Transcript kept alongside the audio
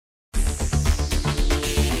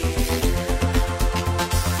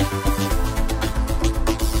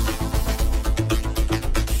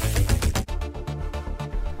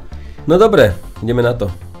No dobre, ideme na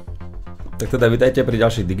to. Tak teda vítajte pri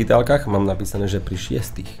ďalších digitálkach. Mám napísané, že pri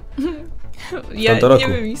 6. V tomto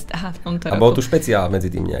roku. Neviem ísť. Aha, v tomto roku. A bol tu špeciál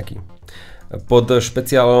medzi tým nejaký. Pod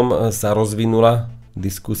špeciálom sa rozvinula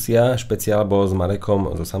diskusia. Špeciál bol s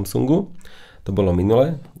Marekom zo Samsungu. To bolo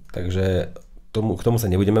minule, takže k tomu sa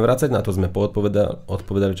nebudeme vrácať, na to sme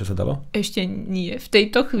odpovedali, čo sa dalo? Ešte nie v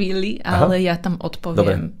tejto chvíli, ale ja tam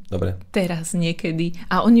odpoviem. Dobre. Teraz niekedy.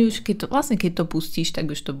 A oni už, keď to pustíš, tak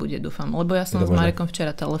už to bude, dúfam. Lebo ja som s Marekom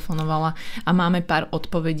včera telefonovala a máme pár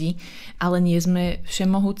odpovedí, ale nie sme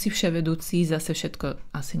všemohúci, vševedúci, zase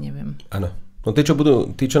všetko asi neviem. Áno. No tí,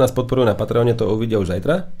 čo nás podporujú na Patreone, to uvidia už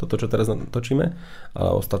zajtra, toto, čo teraz točíme, ale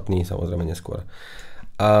ostatní samozrejme neskôr.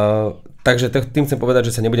 Takže tým chcem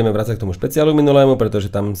povedať, že sa nebudeme vrácať k tomu špeciálu minulému,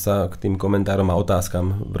 pretože tam sa k tým komentárom a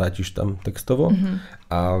otázkam vrátiš tam textovo.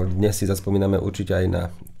 A dnes si zaspomíname určite aj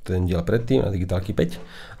na ten diel predtým, na Digitálky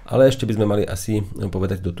 5, ale ešte by sme mali asi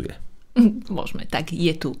povedať, kto tu je. Môžeme, tak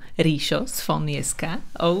je tu Ríšo z Fony.sk.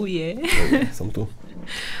 Oh yeah. Som tu.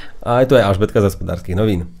 A aj tu je Alžbetka z Hospodárskych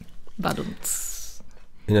novín. Badumc.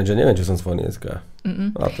 Ináč, neviem, čo som z Fony.sk.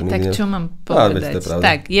 Tak čo mám povedať?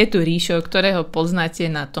 Tak, je tu Ríšo, ktorého poznáte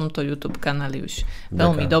na tomto YouTube kanáli už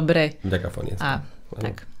veľmi dobre. Vďaka Fony.sk.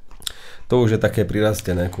 Tak. To už je také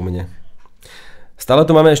prirastené ku mne. Stále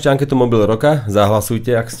tu máme ešte anketu Mobil roka.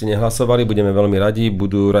 Zahlasujte, ak ste nehlasovali, budeme veľmi radi.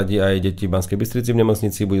 Budú radi aj deti v Banskej Bystrici v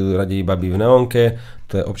nemocnici, budú radi baby v Neonke.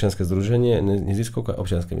 To je občianske združenie, neziskovka,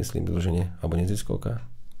 občianske myslím združenie, alebo neziskovka.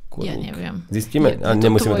 Ja neviem. Zistíme? A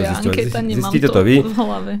nemusíme to zistovať. Zistíte to vy.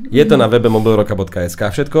 Je to na webe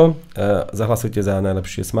mobilroka.sk všetko. Zahlasujte za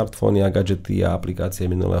najlepšie smartfóny a gadžety a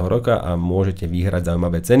aplikácie minulého roka a môžete vyhrať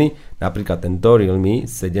zaujímavé ceny. Napríklad tento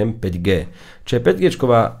Realme 7 5G. Čo je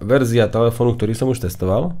 5G-čková verzia telefónu, ktorý som už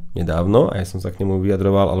testoval nedávno a ja som sa k nemu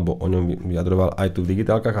vyjadroval, alebo o ňom vyjadroval aj tu v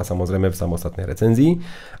digitálkach a samozrejme v samostatnej recenzii.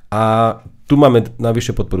 A tu máme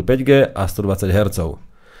navyše podporu 5G a 120 Hz.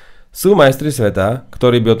 Sú majstri sveta,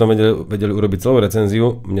 ktorí by o tom vedeli urobiť celú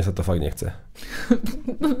recenziu, mne sa to fakt nechce.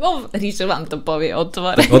 Ríšo vám to povie,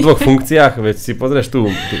 otvor. O dvoch funkciách, veď si pozrieš tú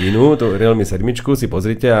inú, tú Realme 7, si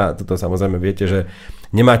pozrite a toto samozrejme viete, že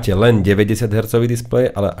nemáte len 90 Hz displej,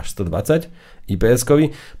 ale až 120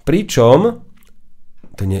 IPS-kový, pričom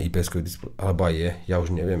to nie je IPS-kový displej, alebo aj je, ja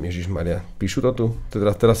už neviem, Ježišmaria, píšu to tu?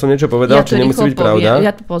 Teraz som niečo povedal, čo nemusí byť pravda.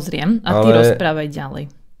 Ja to pozriem a ty rozprávaj ďalej.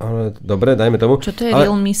 Ale dobre, dajme tomu. Čo to je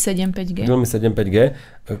Realme 7 5G? Realme 7 5G.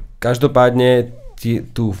 Každopádne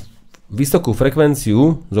tú vysokú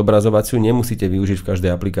frekvenciu zobrazovaciu nemusíte využiť v každej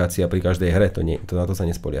aplikácii a pri každej hre. Na to sa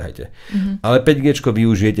nespoliehajte. Ale 5G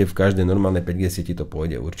využijete v každej normálnej 5G sieti, to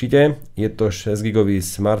pôjde určite. Je to 6 GB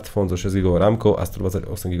smartfón so 6 GB rámkou a 128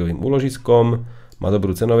 GB úložiskom. Má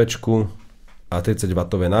dobrú cenovečku a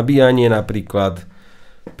 30W nabíjanie napríklad.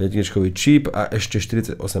 5G čip a ešte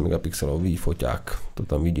 48 megapixelový foťák. To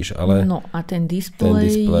tam vidíš, ale... No a ten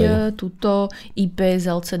displej tuto IPS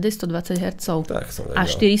LCD 120 Hz a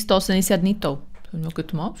 480 nitov. Keď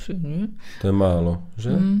to máš, nie? To je málo,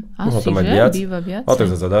 že? Asi, to mať že? Viac? Býva viac. Ale tak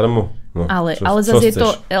za zadarmo. No, ale zase je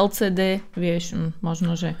to LCD, vieš,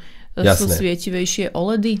 možno, že sú svietivejšie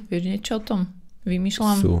OLEDy, vieš niečo o tom?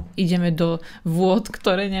 Vymýšľam, ideme do vôd,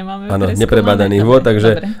 ktoré nemáme preskúmané. Áno, neprebádaných vôd,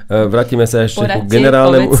 takže vrátime sa ešte ku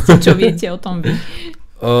generálnemu. Povedzte, čo viete o tom vy.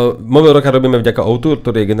 Mobil roka robíme vďaka O2,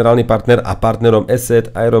 ktorý je generálny partner a partnerom Asset,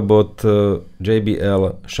 iRobot,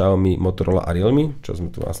 JBL, Xiaomi, Motorola a Realme, čo sme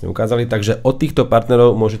tu vlastne ukázali. Takže od týchto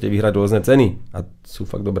partnerov môžete vyhrať rôzne ceny a sú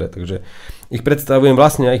fakt dobré. Takže ich predstavujem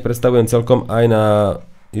celkom aj na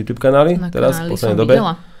YouTube kanáli. Teraz v poslednej dobe.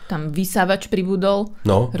 Videla. Tam vysávač pribudol.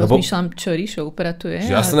 No, rozmýšľam, čo Ríšo upratuje.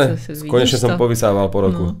 Jasné, konečne som povysával po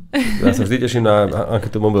roku. No. Ja sa vždy teším na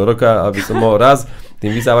anketu Mobil roka, aby som mohol raz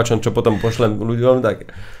tým vysávačom, čo potom pošlem ľuďom,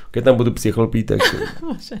 tak keď tam budú psi chlpí, tak...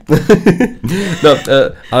 No,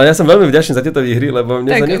 ale ja som veľmi vďačný za tieto výhry, lebo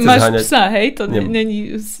mne sa nechce zháňať. Tak máš psa, hej? To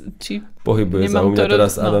není... Či... Pohybuje sa u mňa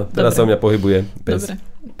teraz, áno. Teraz sa u mňa pohybuje pes. Dobre.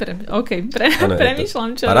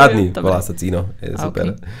 Premýšľam, čo... Parádny, volá sa Cino, je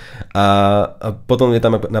super. A potom je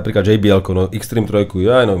tam napríklad JBL, no Xtreme 3,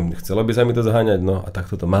 chcelo by sa mi to zaháňať, no a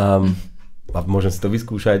takto to mám. A môžem si to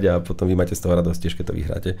vyskúšať a potom vy máte z toho radosť, tiež keď to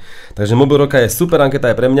vyhráte. Takže Mobil roka je super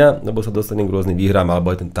anketa aj pre mňa, lebo sa dostanem k rôznym výhrám,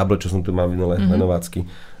 alebo aj ten tablet, čo som tu mal minulé lenovácky,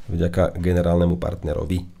 vďaka generálnemu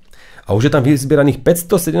partnerovi. A už je tam vyzbieraných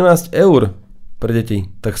 517 € pre deti.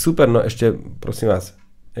 Tak super, no ešte, prosím vás,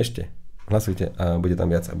 hlasujte a bude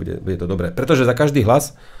tam viac a bude to dobré. Pretože za každý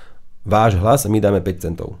hlas, váš hlas, my dáme 5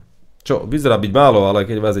 centov. Čo vyzerá byť málo, ale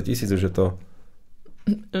keď vás je 1000, už je to...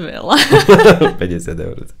 Veľa. 50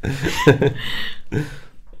 €.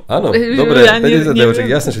 Áno, dobre, 50 €,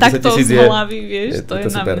 jasne, že 10 000 je... Takto z hlavy, vieš, to je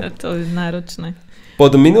na mňa, to je náročné.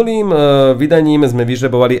 Pod minulým vydaním sme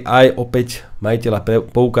vyžrebovali aj opäť majiteľa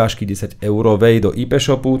poukážky 10 eurovej do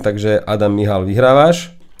IP-shopu, takže Adam Mihal vyhrávaš.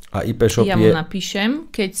 A IP-shop ja mu napíšem,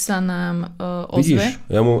 keď sa nám ozve. Vidíš,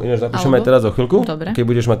 ja mu ináč napíšem aj teraz o chvíľku. Dobre. Keď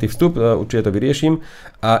budeš mať ty vstup, určite to vyrieším.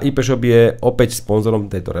 A IP-shop je opäť sponzorom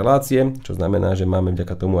tejto relácie, čo znamená, že máme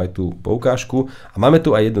vďaka tomu aj tú poukážku. A máme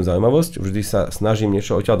tu aj jednu zaujímavosť, vždy sa snažím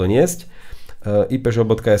niečo odtiaľ doniesť.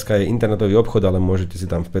 ipshop.sk je internetový obchod, ale môžete si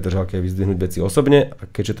tam v Petržalke vyzdvihnúť veci osobne. A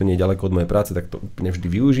keďže to nie je ďaleko od mojej práce, tak to úplne vždy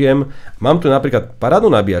využijem. Mám tu napríklad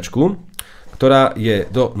parádnu nabíjačku, ktorá je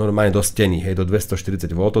normálne do steny, do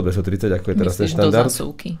 240 V, 230, ako je teraz ten štandard. Do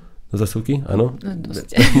zasúky. Do zasúky, áno?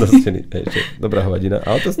 Do steny. Dobrá hovadina.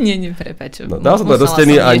 Nie, prepáč. No, dal som to do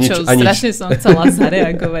steny a nič. Strašne som chcela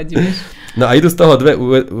zareagovať, vieš. No a idú z toho dve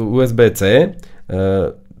USB-C.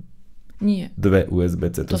 Nie. Dve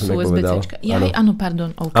USB-C, to som nepovedal. Áno,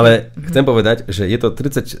 pardon. Okay. Ale chcem povedať, že je to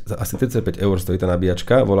asi 35 eur stojí tá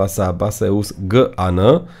nabíjačka, volá sa Baseus GAN,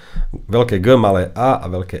 veľké G, malé A a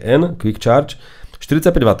veľké N, Quick Charge,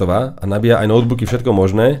 45W a nabíja aj notebooky, všetko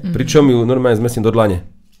možné, pričom ju normálne zmestím do dlane,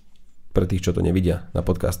 pre tých, čo to nevidia na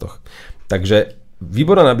podcastoch. Takže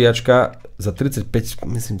výborná nabíjačka za 37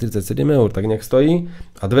 eur, tak nejak stojí.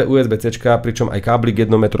 A dve USB-C, pričom aj káblik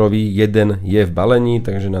 1-metrový, jeden je v balení,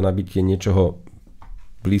 takže na nabitie niečoho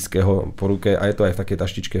blízkeho po ruke, a je to aj v takej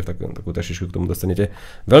taštičke, takú taštičku k tomu dostanete.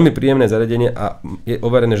 Veľmi príjemné zariadenie a je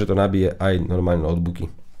overené, že to nabije aj normálne notebooky.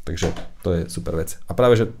 Takže to je super vec. A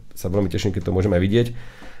práve, že sa veľmi teším, keď to môžeme aj vidieť.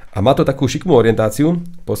 A má to takú šikmú orientáciu,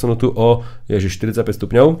 posunutú o 45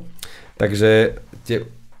 stupňov. Takže tie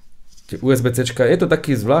USB-C, je to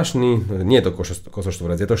taký zvláštny, nie je to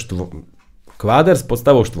kosoštvorec, je to kváder s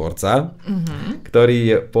podstavou štvorca, ktorý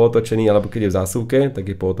je pootočený, alebo keď je v zásuvke, tak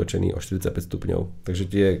je pootočený o 45 stupňov. Takže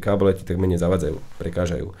tie kábele ti tak menej zavadzajú,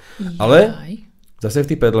 prekážajú. Ale zase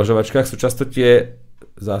v tých predĺžovačkách sú často tie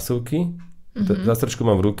zásuvky, zástrčku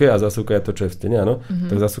mám v ruke a zásuvka je to, čo je v stene, áno,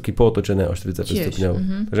 tak zásuvky pootočené o 45 stupňov.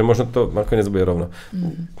 Takže možno to nakoniec bude rovno.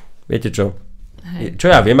 Viete čo? Hej. Čo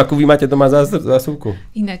ja viem, akú vy máte doma zásuvku?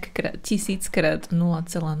 Inak 1000 krát 0,05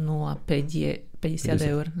 je 50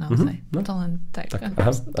 eur naozaj. No. To len tak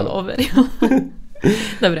to overil.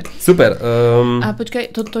 Dobre. Super. A počkaj,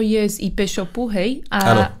 toto je z IP shopu, hej?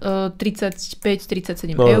 A 35-37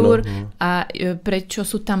 eur. A prečo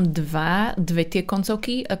sú tam dve tie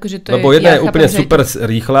koncovky? Akože to lebo jedna je úplne super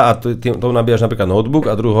rýchla a tou nabíjaš napríklad notebook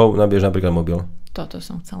a druhou nabíjaš napríklad mobil. Toto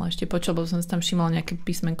som chcela ešte počuť, lebo som tam všimla nejaké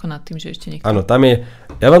písmenko nad tým, že ešte niekto... Áno, tam je,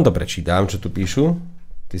 ja vám to prečítam, čo tu píšu.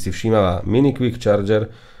 Ty si všímala Mini Quick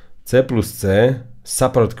Charger C+C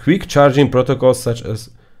support Quick Charging Protocols such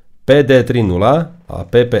as PD3.0 a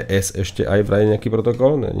PPS ešte aj vraj nejaký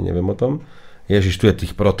protokol, neviem o tom. Ježiš, tu je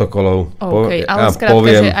tých protokolov. OK, ale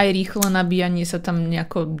skrátka, že aj rýchlo nabíjanie sa tam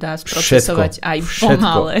nejako dá sprocesovať aj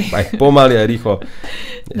pomalé. Aj pomaly, aj rýchlo.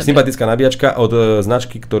 Sympatická nabíjačka od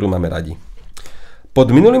značky, ktorú máme radi. Pod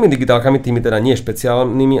minulými digitálkami, tými teda nie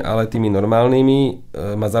špeciálnymi, ale tými normálnymi,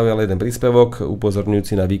 ma zaujal jeden príspevok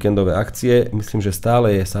upozorňujúci na víkendové akcie. Myslím, že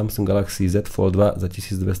stále je Samsung Galaxy Z Fold 2 za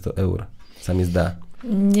 1200 eur. Sa mi zdá.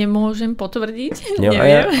 Nemôžem potvrdiť.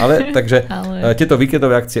 Neviem. Ale tieto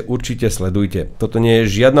víkendové akcie určite sledujte. Toto nie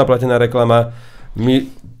je žiadna platená reklama.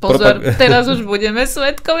 Pozor, teraz už budeme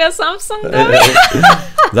svedkovia Samsungu.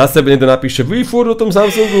 Zase niekto napíše, vy furt o tom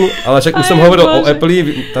Samsungu, ale však už som hovoril o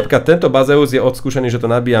Apple, napríklad tento Baseus je odskúšaný, že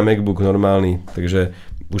to nabíja MacBook normálny, takže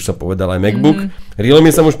už som povedal aj MacBook.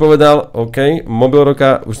 Realme som už povedal, OK, mobil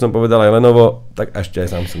roka, už som povedal aj Lenovo, tak ešte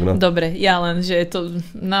aj Samsung. No. Dobre, ja len, že to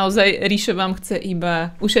naozaj Ríšo vám chce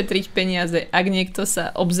iba ušetriť peniaze. Ak niekto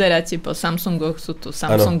sa obzeráte po Samsungoch, sú tu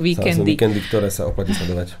Samsung víkendy. Samsung víkendy, ktoré sa oplatí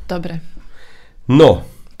sledovať. Dobre. No,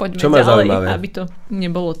 poďme čo ma ďalej, zaujímavé? Aby to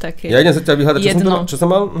nebolo také Ja idem sa ťa vyhľadať, čo som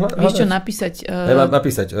mal hľadať? Vieš čo napísať?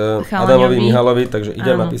 Napísať Adamovi Mihalovi, takže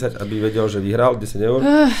idem napísať, aby vedel, že vyhral 10 eur.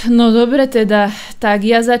 No dobre teda, tak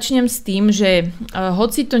ja začnem s tým, že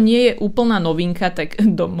hoci to nie je úplná novinka, tak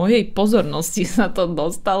do mojej pozornosti sa to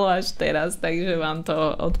dostalo až teraz, takže vám to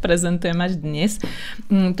odprezentujem až dnes.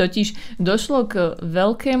 Totiž došlo k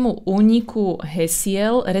veľkému úniku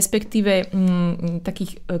hesiel, respektíve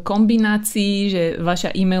takých kombinácií, že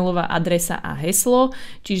vaša e-mailová adresa a heslo,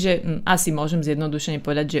 čiže asi môžem zjednodušene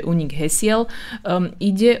povedať, že únik hesiel.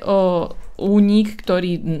 Ide o únik,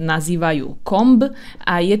 ktorý nazývajú komb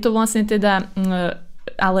a je to vlastne teda,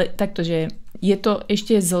 ale takto, že je to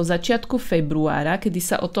ešte zo začiatku februára, kedy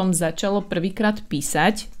sa o tom začalo prvýkrát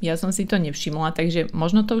písať. Ja som si to nevšimla, takže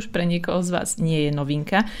možno to už pre niekoho z vás nie je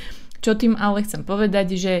novinka. Čo tým ale chcem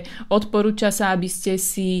povedať, že odporúča sa, aby ste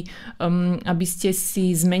si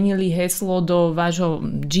zmenili heslo do vášho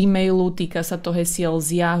Gmailu, týka sa to hesiel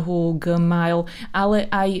z Yahoo, Gmail, ale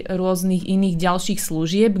aj rôznych iných ďalších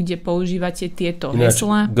služieb, kde používate tieto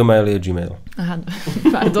heslá. Gmail je Gmail. Aha,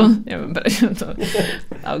 pardon, neviem prečo to.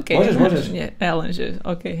 Okay. Môžeš. Nie, ja len, že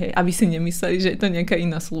hej, aby si nemysleli, že je to nejaká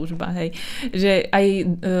iná služba, hej. Že aj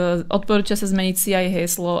odporúča sa zmeniť si aj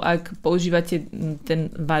heslo, ak používate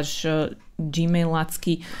ten váš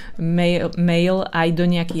gmailácky mail aj do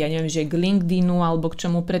nejakých, ja neviem, že k LinkedInu alebo k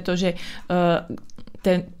čomu, pretože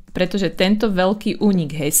tento veľký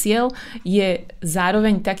únik hesiel je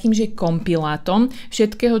zároveň takým, že kompilátom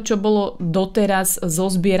všetkého, čo bolo doteraz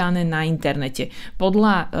zozbierané na internete.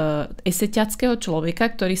 Podľa eseťackého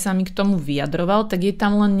človeka, ktorý sa mi k tomu vyjadroval, tak je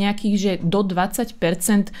tam len nejakých, že do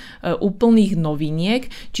 20% úplných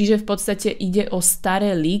noviniek, čiže v podstate ide o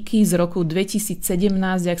staré líky z roku 2017,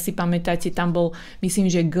 ak si pamätáte, tam bol,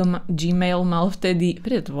 myslím, že Gmail mal vtedy,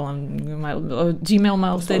 Gmail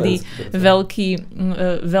mal vtedy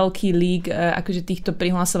veľký lík akože týchto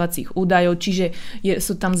prihlasovacích údajov, čiže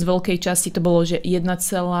sú tam z veľkej časti, to bolo, že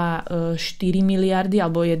 1,4 miliardy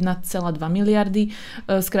alebo 1,2 miliardy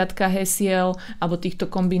skrátka hesiel alebo týchto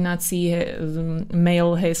kombinácií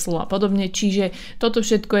mail, heslo a podobne, čiže toto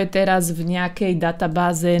všetko je teraz v nejakej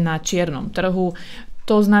databáze na čiernom trhu.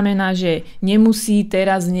 To znamená, že nemusí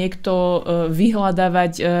teraz niekto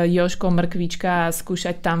vyhľadávať Jožko Mrkvička a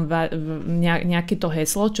skúšať tam nejaké to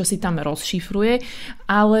heslo, čo si tam rozšifruje,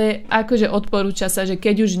 ale akože odporúča sa, že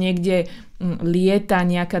keď už niekde lieta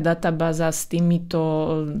nejaká databáza s týmito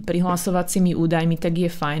prihlasovacími údajmi, tak je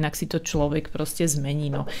fajn, ak si to človek proste zmení.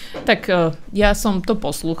 No. Tak ja som to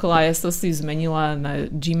poslúchla, ja som si zmenila na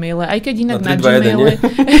Gmaile, aj keď inak na Gmaile...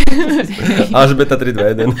 Až beta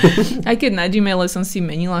 3.2.1. Aj keď na Gmaile som si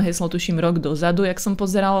menila heslo, tuším, rok dozadu, jak som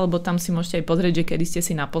pozerala, lebo tam si môžete aj pozrieť, že kedy ste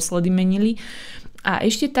si naposledy menili. A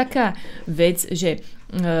ešte taká vec, že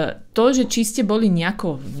to, že či ste boli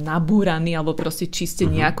nejako nabúraní, alebo proste či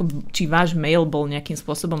ste či váš mail bol nejakým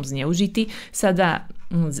spôsobom zneužitý, sa dá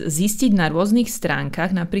zistiť na rôznych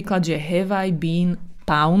stránkach, napríklad, že have I been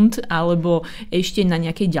pwned, alebo ešte na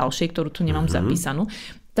nejakej ďalšej, ktorú tu nemám zapísanú.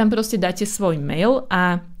 Tam proste dáte svoj mail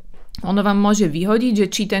a ono vám môže vyhodiť, že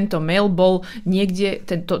či tento mail bol niekde,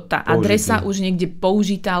 tá adresa už niekde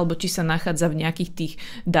použitá, alebo či sa nachádza v nejakých tých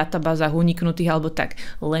databázach uniknutých, alebo tak.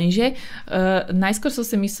 Lenže najskôr som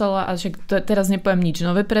si myslela, a však teraz nepoviem nič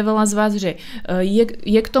nové pre veľa z vás, že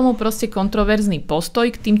je k tomu proste kontroverzný postoj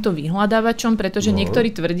k týmto vyhľadávačom, pretože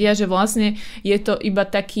niektorí tvrdia, že vlastne je to iba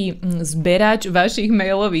taký zberač vašich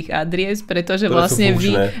mailových adries, pretože vlastne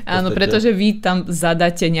pretože vy tam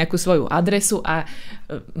zadáte nejakú svoju adresu a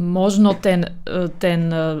možno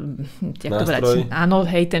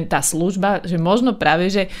tá služba, že možno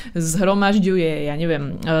práve, že zhromažďuje, ja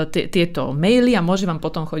neviem, tieto maily a môže vám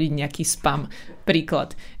potom chodiť nejaký spam.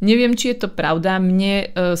 Príklad. Neviem, či je to pravda.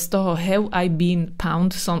 Mne z toho have I been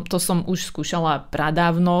pwned, to som už skúšala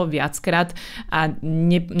pradávno, viackrát a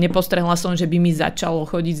nepostrehla som, že by mi začalo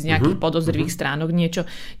chodiť z nejakých podozrivých stránok niečo.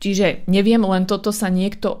 Čiže neviem, len toto sa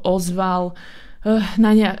niekto ozval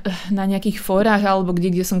na nejakých fórach alebo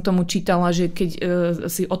kde som k tomu čítala, že keď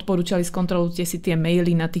si odporúčali, skontrolujte si tie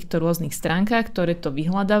maily na týchto rôznych stránkach, ktoré to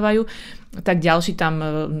vyhľadávajú, tak ďalší tam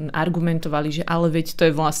argumentovali, že ale veď to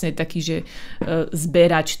je vlastne taký, že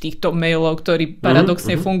zberač týchto mailov, ktorý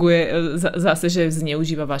paradoxne funguje zase, že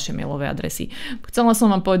zneužíva vaše mailové adresy. Chcela som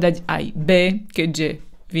vám povedať aj B, keďže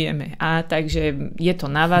vieme A, takže je to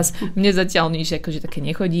na vás. Mne zatiaľ nič akože také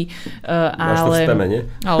nechodí. Máš to v spame, nie?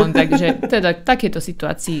 Ale takže teda k takéto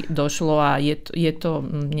situácii došlo a je to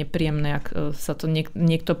nepríjemné, ak sa to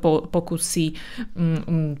niekto pokusí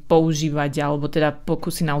používať alebo teda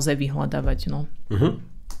pokusí naozaj vyhľadávať. No.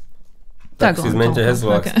 Tak si zmente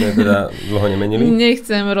heslo, ak ste teda dlho nemenili.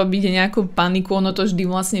 Nechcem robiť nejakú paniku, ono to vždy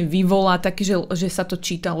vlastne vyvolá taký, že sa to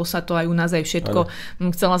čítalo, sa to aj u nás aj všetko. Ano.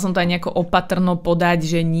 Chcela som to aj nejako opatrno podať,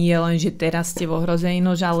 že nie len, že teraz ste v ohrození,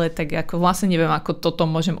 ale tak ako vlastne neviem, ako toto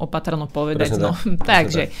môžem opatrno povedať.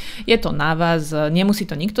 Takže je to na vás, nemusí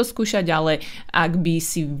to nikto skúšať, ale ak by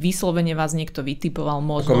si vyslovene vás niekto vytipoval,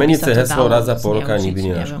 možno ako by sa to heslo raz za pol roka nikdy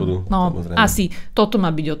nie na škodu. No, asi toto má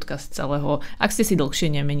byť odkaz celého. Ak ste si dlhšie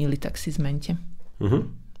nemenili, tak si zmeňte.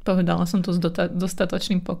 Povedala som to s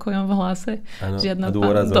dostatočným pokojom v hlase. Áno, a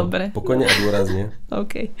dôrazom. Dobre. Pokojne a dôrazne.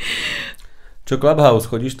 OK. Čo Clubhouse,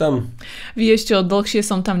 chodíš tam? Vieš čo, dlhšie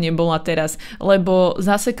som tam nebola teraz, lebo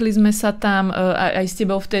zasekli sme sa tam aj s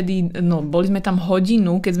tebou vtedy, no boli sme tam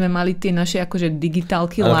hodinu, keď sme mali tie naše akože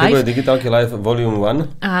digitálky live. Ale keď digitálky live volume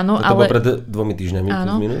 1, áno, to bolo pred 2 týždňami, áno,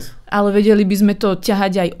 plus minus. Ale vedeli by sme to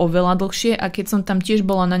ťahať aj oveľa dlhšie a keď som tam tiež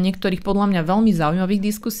bola na niektorých podľa mňa veľmi zaujímavých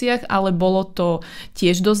diskusiách, ale bolo to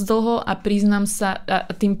tiež dosť dlho a priznám sa, a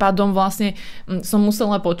tým pádom vlastne som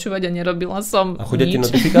musela počúvať a nerobila som nič. A chodia ti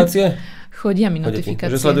notifikácie? Chodia mi notifikácie.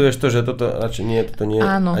 Že sleduješ to, že toto nie.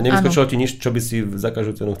 Áno, a nevyskočilo ti nič, čo by si za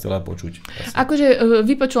každú cenu chcela počuť. Asi. Akože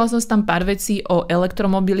vypočula som tam pár vecí o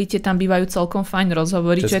elektromobilite, tam bývajú celkom fajn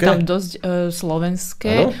rozhovory, čo je tam dosť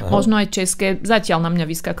slovenské, možno aj české. Zatiaľ na mňa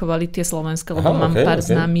vyskakovali tie slovenské, lebo mám pár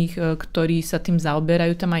známych, ktorí sa tým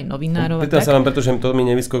zaoberajú, tam aj novinárov. Pýtam sa vám, pretože to mi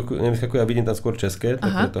nevyskakuje a vidím tam skôr české.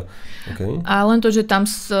 Tak preto. A len to, že tam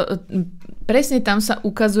presne tam sa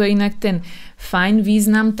ukazuje inak ten fajn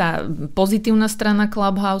význam, tá pozitívna strana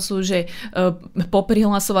Clubhouse, že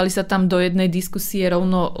poprihlasovali sa tam do jednej diskusie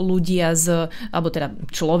rovno ľudia alebo teda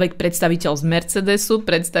človek, predstaviteľ z Mercedesu,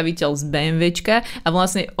 predstaviteľ z BMWčka a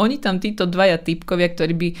vlastne oni tam títo dvaja typkovia,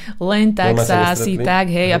 ktorí by len tak sa asi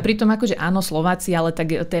tak, hej, a pritom akože áno, Slováci, ale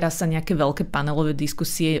tak teraz sa nejaké veľké panelové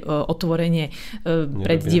diskusie otvorene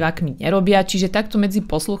pred divákmi nerobia, čiže takto medzi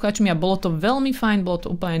posluchačmi a bolo to veľmi fajn, bolo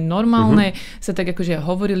to úplne normálne, sa tak akože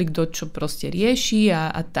hovorili, kto čo proste rieši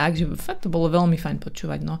a tak, že fakt to bolo veľmi fajn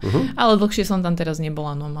počúvať, no. Ale dlhšie som tam teraz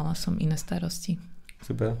nebola, no mala som iné starosti.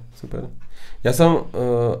 Super. Ja som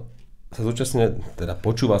sa zúčastnil, teda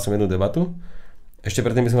počúval som jednu debatu. Ešte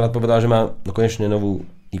predtým by som rád povedal, že má konečne novú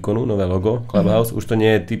ikonu, nové logo Clubhouse. Už to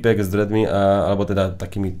nie je typek s dreadmi alebo teda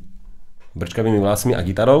takými brčkavými vlasmi a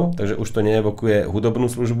gitarou, takže už to neevokuje hudobnú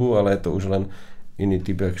službu, ale je to už len iný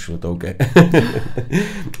typek šľutovke.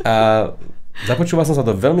 A započúval som sa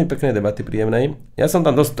do veľmi peknej debaty príjemnej. Ja som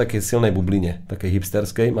tam dosť v takej silnej bubline, takej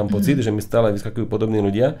hipsterskej. Mám pocit, že mi stále vyskakujú podobní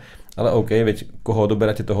ľudia, ale veď koho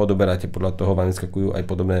odoberáte, toho odoberáte, podľa toho vám vyskakujú aj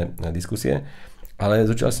podobné diskusie. Ale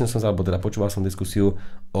zúčastnil som sa, alebo teda počúval som diskusiu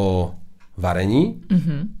o varení.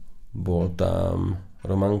 Bol tam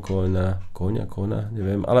Roman Koňa,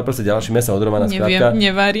 neviem, ale proste ďalší mesa od Romana, skrátka. Neviem,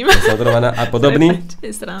 nevarím. Mesa od Romana a podobný.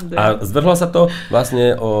 A zvrhlo sa to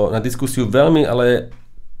vlastne na diskusiu veľmi, ale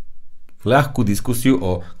ľahkú diskusiu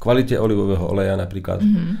o kvalite olivového oleja napríklad,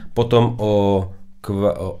 potom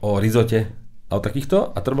o rizote a o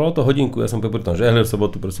takýchto, a trvalo to hodinku, ja som pri tom žehlil v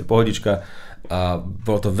sobotu, proste pohodička a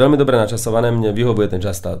bolo to veľmi dobre načasované, mne vyhovuje ten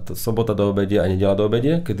čas, tá sobota do obede a nedeľa do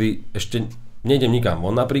obede, kedy ešte nejdem nikam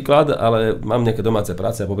von napríklad, ale mám nejaké domáce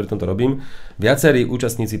práce a popri tom to robím. Viacerí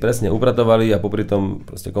účastníci presne upratovali a popri tom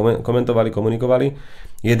proste komentovali, komunikovali.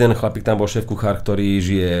 Jeden chlapík tam bol šéf-kuchár, ktorý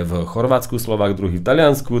žije v Chorvátsku, Slovák, druhý v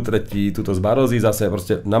Taliansku, tretí tuto z Barozy, zase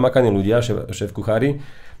proste namakaní ľudia, šéf-kuchári.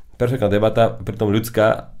 Perfektná debata, pritom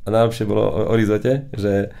ľudská, a najlepšie bolo o rizote,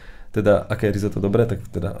 že teda aké je risotto dobré, tak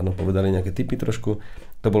teda povedali nejaké tipy trošku.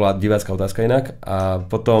 To bola divácká otázka inak a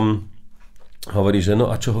potom hovorí, že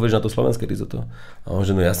a čo hovoríš na to slovenské risotto? A on,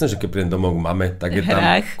 že jasné, že keď prídem domov k mame, tak je tam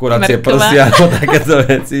kurácie prsia, takéto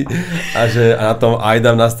veci. A že na tom aj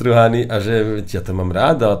dám nastruhaný a že ja to mám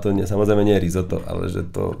rád, ale to samozrejme nie je risotto, ale že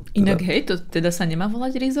to... Inak to teda sa nemá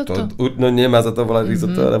volať risotto? Nemá sa to volať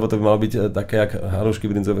risotto, lebo to by malo byť také, jak halušky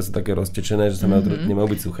brinzové sú také roztečené, že sa nemajú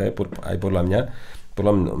byť suché, aj podľa mňa,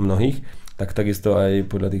 podľa mnohých, tak takisto aj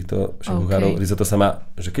podľa týchto šéf-kuchárov risotto sa má,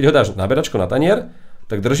 že keď ho dáš na beračko na tanier,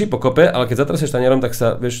 tak drží pokope, ale keď zatrasieš tanierom, tak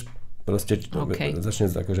sa, vieš, proste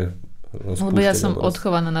začne akože rozpúšťať. Lebo ja som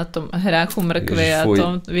odchovaná na tom hráchu mrkve a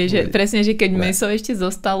tom, vieš, že presne, že keď mäso ešte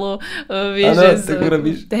zostalo, vieš,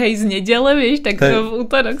 z nedele, vieš, tak v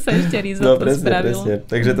útorok sa ešte risotto spravilo. Presne.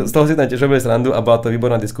 Takže z toho si tam tiež robili srandu a bola to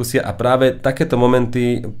výborná diskusia a práve takéto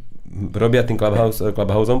momenty robia tým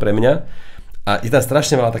Clubhouseom pre mňa. A je tam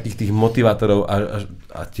strašne veľa takých tých motivátorov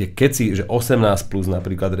a tie keci, že 18 plus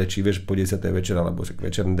napríklad rečí, vieš, po 10. večer alebo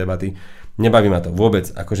večerné debaty. Nebaví ma to vôbec.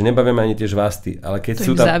 Akože nebavíme ani tie žvásty. Ale keď to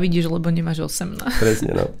sú tam... závidíš, lebo nemáš 18.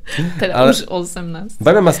 Presne, no. Teda ale už 18.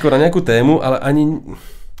 Bavíme ma skôr na nejakú tému, ale ani...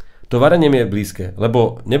 To varenie mi je blízke,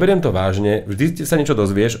 lebo neberiem to vážne. Vždy sa niečo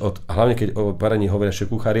dozvieš, hlavne keď o varení hovoria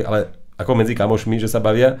šéf-kuchári, ale ako medzi kamošmi, že sa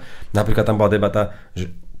bavia. Napríklad tam bola debata,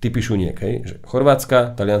 že typy šuniek, že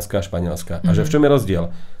chorvátska, talianská, španielská. A že v čom je rozdiel?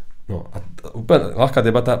 No a úplne ľahká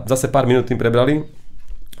debata, zase pár minút tým prebrali,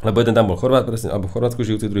 lebo jeden tam bol alebo v Chorvátsku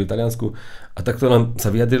žijúci, druhý v Taliansku. A takto len sa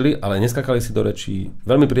vyjadrili, ale neskakali si do rečí.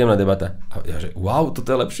 Veľmi príjemná debata. A ja že, wow, toto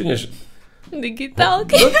je lepšie než...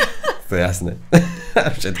 digitálky. To je jasné.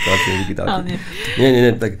 Všetko lepšie než digitálky.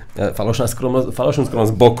 Nie, tak falošnú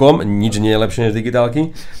skromnosť bokom, nič nie je lepšie než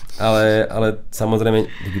digitálky, ale samozrejme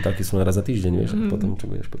digitálky sú raz za týždeň, vieš, potom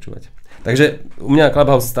čo budeš počúvať. Takže u mňa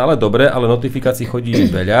Clubhouse stále dobre, ale notifikácií chodí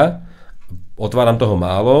veľa, otváram toho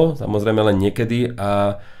málo, samozrejme len niekedy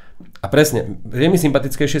a presne, je mi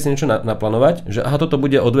sympatickejšie si niečo naplánovať, že aha, toto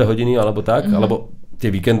bude o 2 hodiny alebo tak, alebo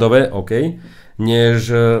tie víkendové, OK, než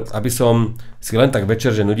aby som si len tak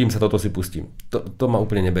večer, že nudím sa, toto si pustím. To ma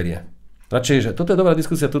úplne neberie. Radšej, že toto je dobrá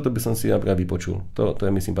diskusia, toto by som si napríklad vypočul. To je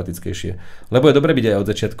mi sympatickejšie. Lebo je dobre byť aj od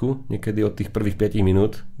začiatku, niekedy od tých prvých 5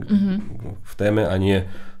 minút v téme a nie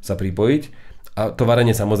sa pripojiť. A to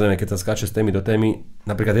varenie samozrejme, keď sa skáče z témy do témy,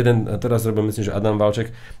 napríklad teraz robil, myslím, že Adam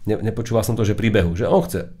Valček, nepočúval som to, že príbehu, že on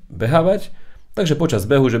chce behávať, takže počas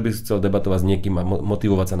behu, že by chcel debatovať s niekým a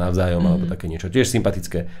motivovať sa navzájom alebo také niečo. Tiež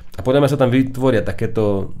sympatické. A podľa mňa sa tam vytvoria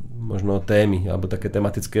takéto možno témy alebo také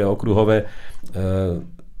tematické okruhové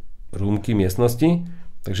rúmky miestnosti.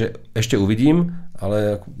 Takže ešte uvidím,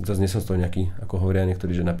 ale zase nie som z toho nejaký, ako hovoria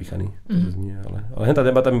niektorí, že napíchaný. Ale tá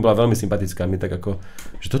debata mi bola veľmi sympatická. Mi tak ako,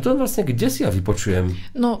 že toto vlastne kde si ja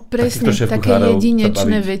vypočujem? No presne, také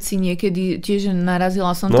jedinečné veci niekedy tiež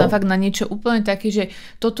narazila som tam fakt na niečo úplne také, že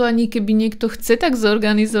toto ani keby niekto chce tak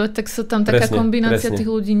zorganizovať, tak sa tam taká kombinácia tých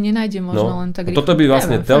ľudí nenájde možno len tak rýchlo. Toto by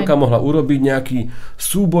vlastne telka mohla urobiť nejaký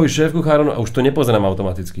súboj šéf-kuchárov a už to nepozerám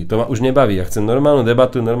automaticky. To ma už nebaví. Ja chcem normálnu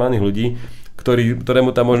debatu normálnych ľudí,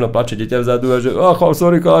 ktorému tam možno plače dieťa vzadu a že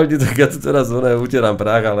sorry, koláči, tak ja tu teraz utierám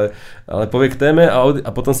prach, ale povie k téme a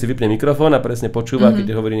potom si vypne mikrofón a presne počúva, keď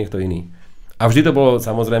hovorí niekto iný. A vždy to bolo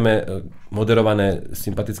samozrejme moderované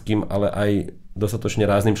sympatickým, ale aj dostatočne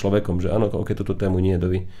rázným človekom, že áno, keď túto tému nie je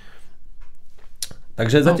dovi.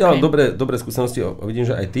 Takže zatiaľ dobré skúsenosti, vidím,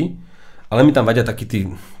 že aj ty, ale mi tam vadia takí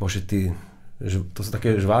že to sú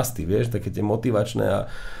také žvásty, vieš, také tie motivačné a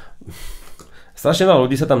strašne veľa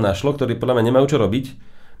ľudí sa tam našlo, ktorí podľa mňa nemajú čo robiť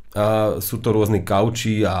a sú to rôzni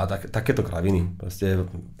kauči a takéto kraviny. Proste,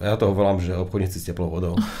 ja to volám, že obchodníci s teplou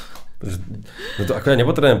vodou. Ako ja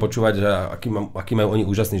nepotrebujem počúvať, že aký majú oni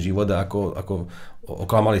úžasný život a ako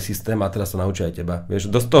oklamali systém a teraz to naučia aj teba. Vieš,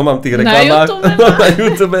 dosť toho mám v tých reklamách na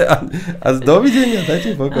YouTube a dovidenia,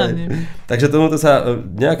 dajte pokoj. Takže tomuto sa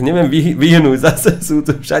nejak neviem vyhnúť, zase sú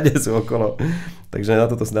tu, všade sú okolo. Takže na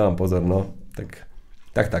toto si dávam pozor, no.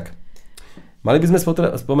 Tak. Mali by sme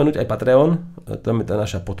spomenúť aj Patreon, to je tá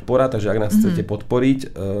naša podpora, takže ak nás chcete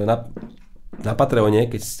podporiť na Patreone,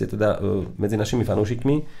 keď ste teda medzi našimi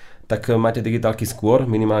fanúšikmi, tak máte digitálky skôr,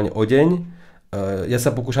 minimálne o deň. Ja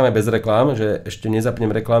sa pokúšam aj bez reklám, že ešte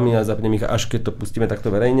nezapnem reklamy a zapnem ich až keď to pustíme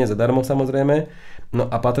takto verejne, zadarmo samozrejme. No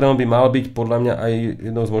a Patreon by mal byť podľa mňa aj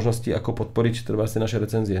jednou z možností, ako podporiť teda vlastne naše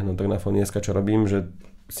recenzie. No tak na Fónie.sk čo robím, že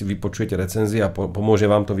si vypočujete recenzie a pomôže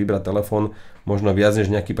vám to vybrať telefón, možno viac než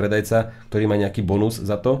nejaký predajca, ktorý má nejaký bonus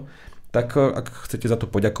za to. Tak ak chcete za to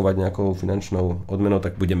poďakovať nejakou finančnou odmenou,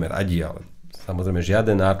 tak budeme radi, ale samozrejme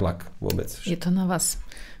žiaden nátlak vôbec. Je to na vás.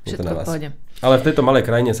 Všetko pôjde. Ale v tejto malej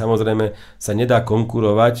krajine samozrejme sa nedá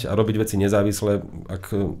konkurovať a robiť veci nezávisle,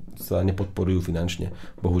 ak sa nepodporujú finančne.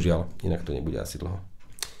 Bohužiaľ, inak to nebude asi dlho.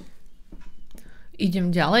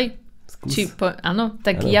 Idem ďalej? Áno,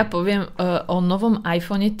 tak ja poviem o novom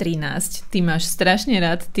iPhone 13. Ty máš strašne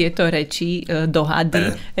rád tieto reči,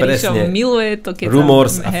 dohady. Rišo miluje to, keď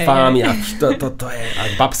rumors a fámy a to je aj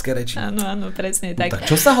babské reči. Áno, presne tak. Tak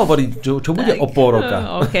čo sa hovorí? Čo bude o pol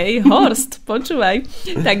roka? OK, Horst, počúvaj.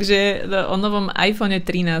 Takže o novom iPhone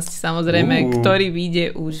 13 samozrejme, ktorý vyjde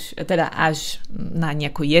už teda až na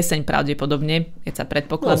nejakú jeseň pravdepodobne, keď sa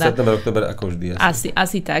predpokladá. September, október, ako vždy.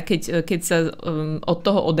 Asi tak, keď sa od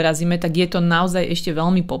toho odrazíme, tak je to naozaj ešte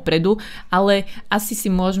veľmi popredu, ale asi si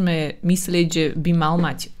môžeme myslieť, že by mal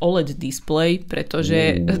mať OLED display,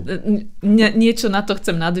 pretože niečo na to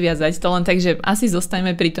chcem nadviazať. To len tak, že asi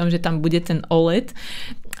zostajeme pri tom, že tam bude ten OLED.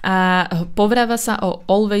 A povráva sa o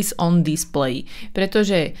always on display,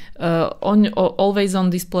 pretože o always on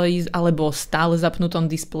display alebo stále zapnutom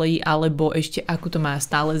displeji, alebo ešte ako to má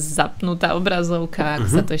stále zapnutá obrazovka, ako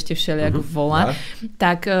sa to ešte všelijako volá,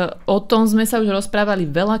 tak o tom sme sa už rozprávali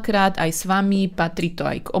veľakrát aj s vami, patrí to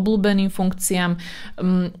aj k obľúbeným funkciám,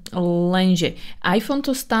 lenže iPhone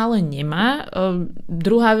to stále nemá.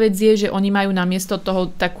 Druhá vec je, že oni majú namiesto toho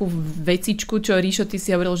takú vecičku, čo Ríšo, ty si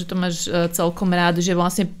hovoril, že to máš celkom rád, že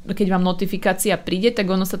vlastne keď vám notifikácia príde, tak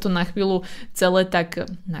ono sa to na chvíľu celé tak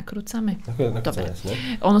nakrúcame. Dobre.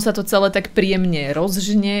 Ono sa to celé tak príjemne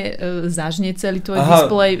rozžne, zažne celý tvoj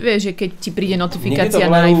displej. Vieš, že keď ti príde notifikácia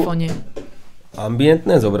na iPhone.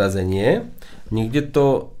 Ambientné zobrazenie. Niekde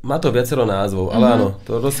to, má to viacero názvov, ale áno,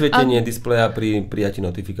 to rozsvietenie displeja pri prijatí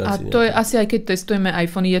notifikácií. A to je asi aj keď testujeme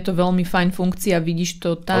iPhony, je to veľmi fajn funkcia, vidíš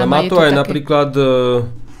to tam. Ale má to aj také... napríklad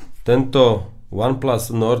tento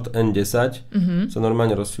OnePlus Nord N10 sa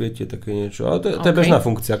normálne rozsvietie také niečo. Ale to je bežná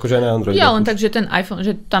funkcia, akože aj na Androide. Ja len tak, že ten iPhone,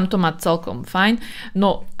 že tam to má celkom fajn.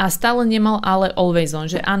 No a stále nemal ale Always On,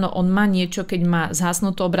 že áno, on má niečo, keď má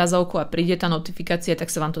zhasnutú obrazovku a príde tá notifikácia, tak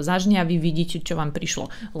sa vám to zažne a vy vidíte, čo vám prišlo.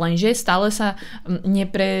 Lenže stále sa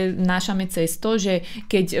neprenášame cez to, že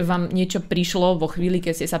keď vám niečo prišlo vo chvíli,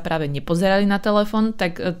 keď ste sa práve nepozerali na telefón,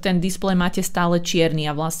 tak ten displej máte stále čierny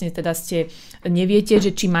a vlastne teda neviete,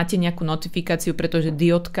 že či máte nejakú notifikáciu, pretože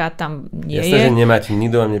diódka tam nie je. Jasné, že nemáte,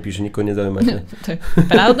 nikto vám nepíše, nikoho nezaujímate. To je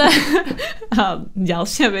pravda. A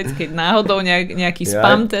ďalšia vec, keď náhodou nejaký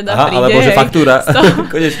spam teda príde. Alebo že faktúra,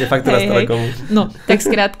 konečne faktúra z Telekomu. No, tak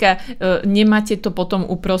skrátka, nemáte to potom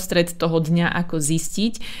uprostred toho dňa ako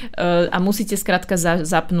zistiť a musíte skrátka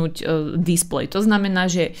zapnúť displej. To znamená,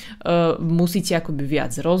 že musíte akoby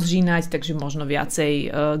viac rozžínať, takže možno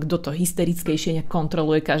viacej, kto to hysterickejšie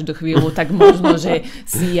kontroluje každú chvíľu, tak možno, že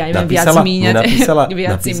si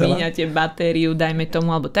viac míňate batériu, dajme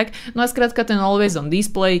tomu, alebo tak. No a skrátka ten Always On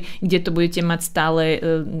display, kde to budete mať stále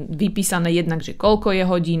vypísané jednak, že koľko je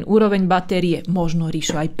hodín, úroveň batérie, možno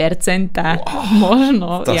Ríšo aj percentá,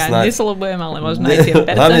 možno, ja nesľubujem, ale možno aj tie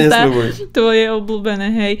percentá, to je obľúbené,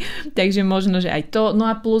 hej. Takže možno, že aj to.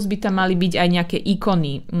 No a plus by tam mali byť aj nejaké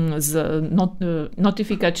ikony,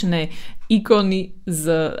 notifikačné ikony z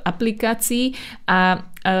aplikácií a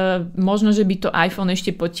možno, že by to iPhone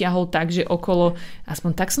ešte potiahol tak, že okolo,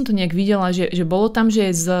 aspoň tak som to nejak videla, že bolo tam,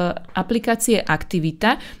 že z aplikácie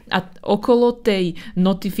aktivita a okolo tej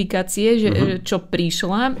notifikácie, čo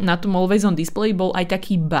prišla na tom Always On display, bol aj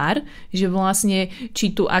taký bar, že vlastne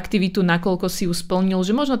či tú aktivitu, nakoľko si ju splnil,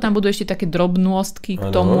 že možno tam budú ešte také drobnostky k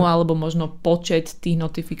tomu, alebo možno počet tých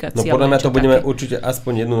notifikácií. No podľa mňa to budeme určite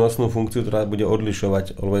aspoň jednu nosnú funkciu, ktorá bude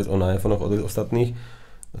odlišovať Always On na iPhone od ostatných.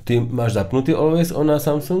 Ty máš zapnutý Always On na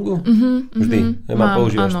Samsungu? Vždy.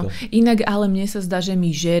 Používaš to. Inak, ale mne sa zdá, že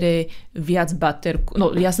mi žere viac baterku.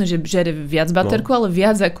 No jasné, že žere viac baterku, ale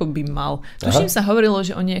viac ako by mal. Tuším sa hovorilo,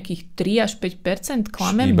 že o nejakých 3 až 5%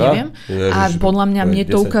 klamem, neviem. A podľa mňa mne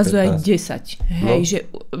to ukazuje aj 10. Hej, že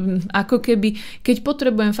ako keby, keď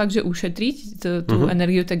potrebujem fakt, že ušetriť tú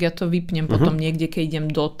energiu, tak ja to vypnem potom niekde, keď idem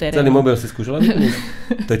do terénu. Celý mobil si skúšala vypnúť?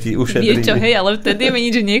 To ti ušetrí. Vieš čo, hej, ale vtedy mi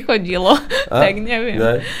nič nechodilo. Tak neviem.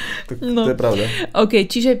 To je pravda. OK,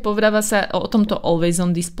 čiže povráva sa o tomto Always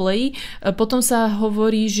On displeji. Potom sa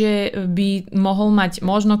hovorí, že by mohol mať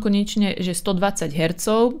možno konečne, že 120 Hz,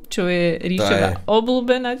 čo je Ríšova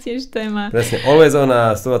obľúbená tiež téma. Presne, Always On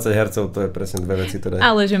a 120 Hz, to je presne dve veci.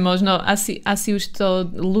 Ale že možno asi už to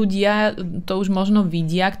ľudia to už možno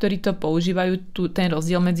vidia, ktorí to používajú, ten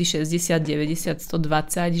rozdiel medzi 60, 90,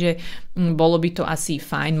 120, že bolo by to asi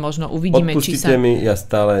fajn, možno uvidíme, či sa... Odpustite mi, ja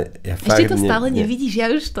ešte to stále nevidíš,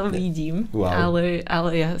 ja už to vidím,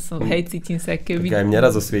 ale ja som, cítim sa keby... Tak aj mňa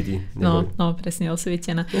raz osvietí. No, presne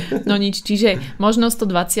osvietená. No nič, čiže možno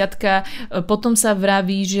 120, potom sa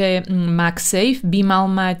vraví, že MagSafe by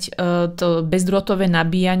mal mať to bezdrôtové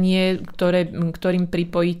nabíjanie, ktorým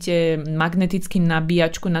pripojíte magnetický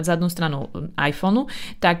nabíjačku na zadnú stranu iPhoneu,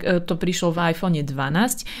 tak to prišlo v iPhone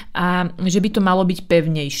 12 a že by to malo byť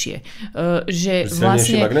pevnejšie. Že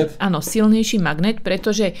silnejší magnet? Áno, silnejší magnet,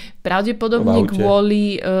 pretože pravdepodobne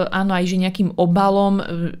kvôli aj že nejakým obalom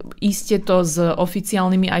iste to s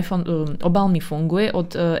oficiálnymi iPhone obalmi funguje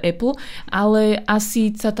od Apple, ale asi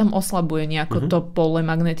sa tam oslabuje nejako to pole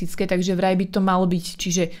magnetické, takže vraj by to malo byť,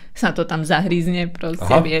 čiže sa to tam zahrízne,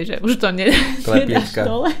 proste vie, že už to nedáš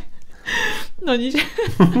dole. No nič.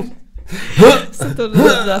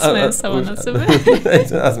 Zasmejem sama na sebe.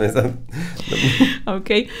 Zasmejem sa.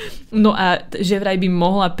 OK. No a že vraj by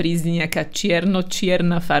mohla prísť nejaká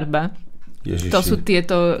čierna farba. Ježiši. To sú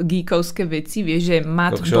tieto geekovské veci, vieš, že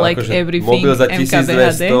matte, black, akože everything, mobil za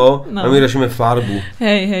 1200 a my riešime farbu.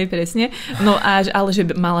 Hej, presne. No ale že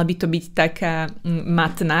mala by to byť taká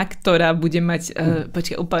matná, ktorá bude mať,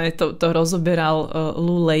 úplne to rozoberal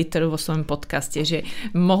Lou Later vo svojom podcaste, že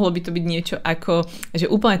mohlo by to byť niečo ako, že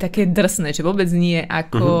úplne také drsné, že vôbec nie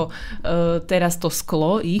ako teraz to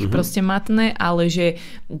sklo ich proste matné, ale že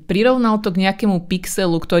prirovnal to k nejakému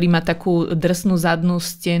pixelu, ktorý má takú drsnú zadnú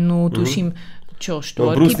stenu, tuším,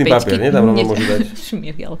 štvorky, brúsny papier, nedávno môžu dať.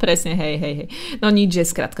 Šmirgel, presne, hej. No nič, že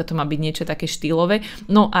skrátka to má byť niečo také štýlové.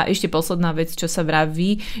 No a ešte posledná vec, čo sa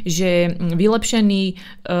vraví, že vylepšený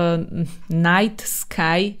night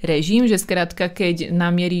sky režim, že skrátka keď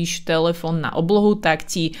namieríš telefón na oblohu, tak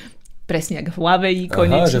ti presne jak v hlaveji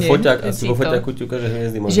konečne. Že foťák, asi vo foťáku ti ukáže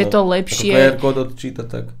hviezdy. Že to lepšie... Ako QR kód odčíta,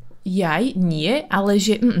 tak... Jaj, nie, ale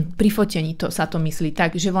že pri fotení to sa to myslí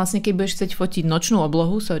tak, že vlastne keď budeš chcieť fotiť nočnú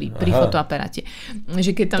oblohu, pri fotoaparáte,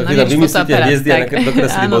 že keď tam navieš fotoaparát, tak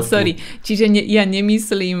áno, čiže ja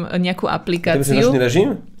nemyslím nejakú aplikáciu. To nočný režim?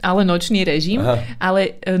 Ale nočný režim,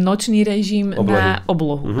 ale nočný režim na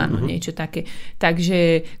oblohu, áno, niečo také.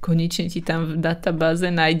 Takže konečne ti tam v databáze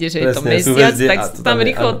nájde, že je to mesiac, tak tam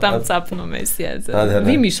rýchlo tam capnú mesiac.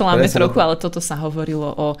 Vymýšľame trochu, ale toto sa hovorilo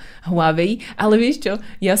o Huawei. Ale vieš čo,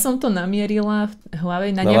 ja som to namierila v Huawei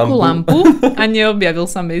na nejakú lampu a neobjavil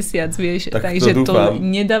sa mesiac, vieš. Takže to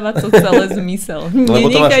nedáva to celé zmysel.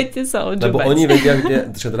 Nenechajte sa odžobať. Lebo oni vedia,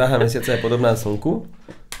 že dráha mesiaca je podobná Slnku.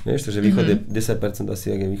 Vieš, takže východ je 10%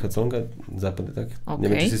 asi, ak je východ slnka, západ je tak. Okay.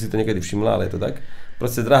 Neviem, či si to niekedy všimla, ale je to tak.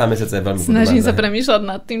 Proste dráha mesiaca je veľmi podobná. Snažím sa premýšľať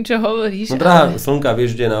nad tým, čo hovoríš. No dráha slnka,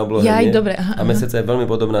 vieš, kde je na oblohe, dobre, a mesiaca je veľmi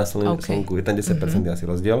podobná slnku. Je tam 10% asi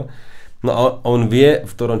rozdiel. No a on vie, v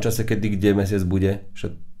ktorom čase, kedy, kde mesiac bude.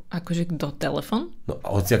 Akože kto? Telefon? No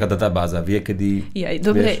a hociaká databáza vie, kedy...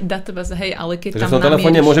 Dobre, databáza, hej, ale keď takže tam namieríš... Takže v tom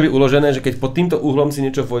telefóne môže byť uložené, že keď pod týmto uhlom si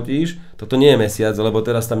niečo fotíš, toto nie je mesiac, lebo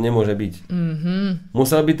teraz tam nemôže byť.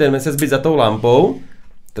 Musel by ten mesiac byť za tou lampou,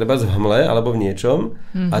 treba v hmle alebo v niečom,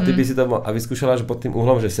 a ty by si to vyskúšala, že pod tým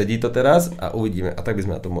uhlom, že sedí to teraz a uvidíme. A tak by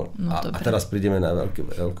sme na to mohli. No, a teraz prídeme na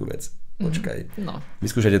veľkú vec. Počkaj. No.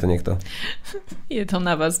 Vyskúšajte to niekto. Je to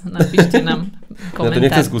na vás. Napíšte nám komentár. Ja to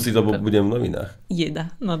nechcem skúsiť, lebo budem v novinách.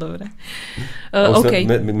 No dobre. Okay.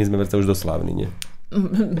 My sme už dosť slávni, nie?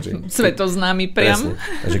 Svetoznámy priam.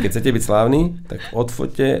 Takže keď chcete byť slávni, tak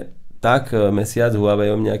odfoďte tak mesiac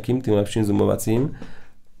Huaweiom nejakým, tým lepším zoomovacím,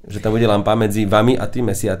 že tam bude lampa medzi vami a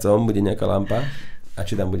tým mesiacom, bude nejaká lampa a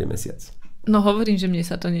či tam bude mesiac. No hovorím, že mne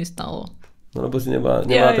sa to nestalo. No lebo si nemala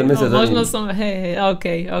ten mesiac. No, možno som, OK.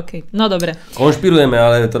 No dobre. Konšpirujeme,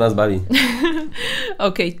 ale to nás baví.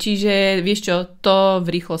 OK, čiže vieš čo, to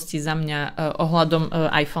v rýchlosti za mňa ohľadom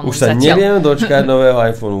iPhoneu. Už sa neviem dočkať nového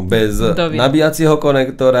iPhoneu bez nabíjacieho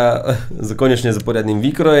konektora, konečne s poriadnym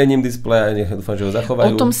vykrojením displeja, dúfam, že ho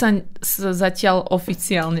zachovajú. O tom sa zatiaľ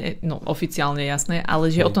oficiálne jasné,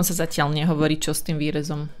 ale že o tom sa zatiaľ nehovorí, čo s tým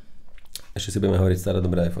výrezom. Ešte si budeme hovoriť staré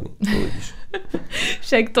dobré iPhony.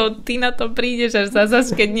 Však ty na to prídeš až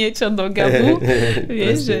zase, keď niečo do gabu.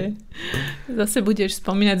 Vieš, že zase budeš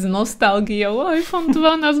spomínať s nostalgiou. iPhone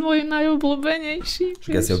 12 môj najobľúbenejší.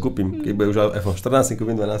 Ja si ho kúpim. Keď bude už iPhone 14,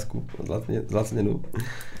 kúpim 12 zlacnenú.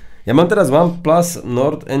 Ja mám teraz OnePlus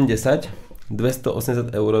Nord N10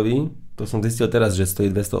 280 eurový. To som zistil teraz, že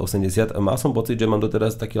stojí 280 a mal som pocit, že mám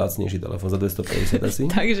doteraz taký lacnejší telefón za 250 asi.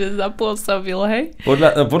 Takže zapôsobil, hej?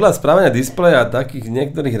 Podľa správania displeja a takých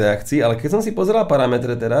niektorých reakcií, ale keď som si pozeral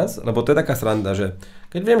parametre teraz, lebo to je taká sranda, že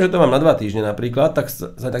keď viem, že to mám na 2 týždne napríklad, tak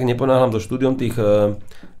sa tak neponáhľam so štúdiom tých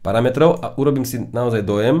parametrov a urobím si naozaj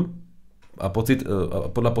dojem a pocit,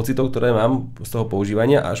 podľa pocitov, ktoré mám z toho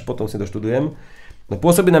používania a až potom si to študujem. No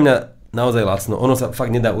pôsobí na mňa naozaj lacno. Ono sa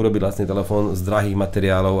fakt nedá urobiť lacný telefón z drahých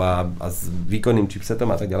materiálov a s výkonným chipsetom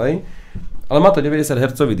a tak ďalej. Ale má to 90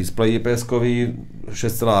 Hz displej IPS-kový,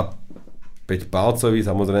 6,5 palcový,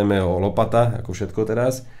 samozrejme lopata, ako všetko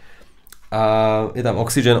teraz. A je tam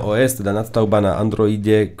Oxygen OS, teda nadstavba na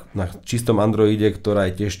Androide, na čistom Androide, ktorá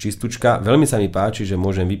je tiež čistúčka. Veľmi sa mi páči, že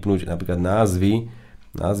môžem vypnúť napríklad názvy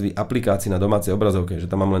aplikácií na domácej obrazovke, že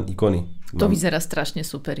tam mám len ikony. To vyzerá strašne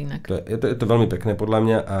super inak. Je to veľmi pekné podľa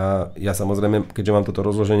mňa a ja samozrejme, keďže mám toto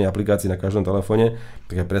rozloženie aplikácií na každom telefóne,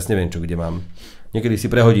 tak ja presne viem, čo kde mám. Niekedy si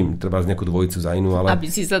prehodím treba z nejakú dvojicu za inú, ale... Aby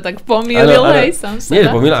si sa tak pomýlil, hej, sám sa. Nie,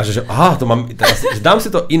 pomýlil, že to mám, teraz, že dám si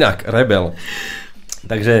to inak, rebel.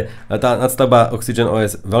 Takže tá nadstavba Oxygen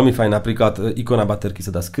OS veľmi fajn, napríklad ikona baterky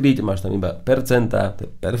sa dá skryť, máš tam iba percenta, to je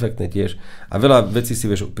perfektné tiež a veľa vecí si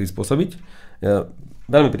vieš prispôsobiť.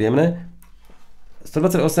 Veľmi príjemné.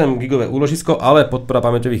 128 GB úložisko, ale podpora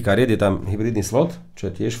pamäťových kariet, je tam hybridný slot,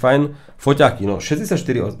 čo je tiež fajn. Foťáky,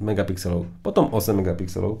 64 megapixelov, potom 8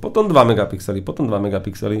 megapixelov, potom 2 megapixely, potom 2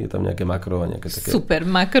 megapixely, je tam nejaké makro a nejaké také... Super,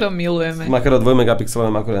 makro milujeme. Makro 2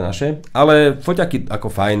 megapixelové makro je naše, ale foťáky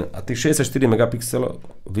ako fajn a tých 64 megapixelov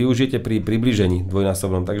využijete pri priblížení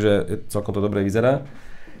dvojnásobnom, takže celkom to dobre vyzerá.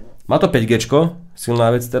 Má to 5G,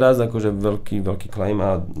 silná vec teraz, akože veľký claim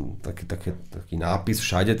a taký nápis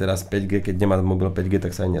všade teraz 5G, keď nemá mobil 5G,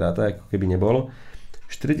 tak sa aj neráta, ako keby nebolo.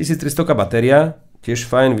 4300 batéria, tiež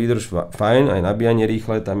fajn, výdrž fajn, aj nabíjanie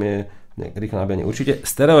rýchle, tam je rýchle nabíjanie určite.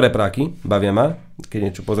 Stereo repráky, bavia ma, keď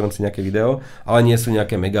niečo pozriem si nejaké video, ale nie sú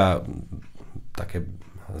nejaké mega také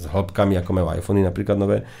s hĺbkami, ako majú iPhony napríklad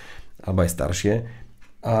nové, alebo aj staršie.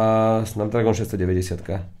 A Snapdragon 690,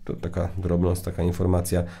 to je taká drobnosť, taká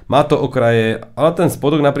informácia. Má to okraje, ale ten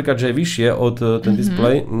spodok napríklad, že je vyššie od ten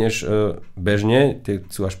displej, než bežne, tie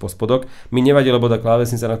sú až po spodok. Mi nevadí, lebo tá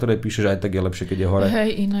klávesnica, na ktorej píšeš, aj tak je lepšie, keď je hore.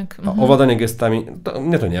 Hej, inak. A ovládanie gestami,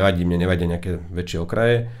 mne to nevadí, mne nevadia nejaké väčšie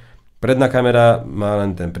okraje. Predná kamera má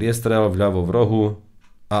len ten priestrel vľavo v rohu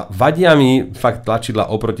a vadia mi fakt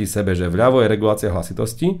tlačidla oproti sebe, že vľavo je regulácia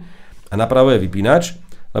hlasitosti a napravo je vypínač.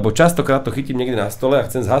 Lebo častokrát to chytím niekde na stole a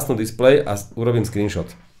chcem zhasnúť displej a urobím screenshot.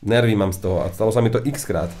 Nervy mám z toho a stalo sa mi to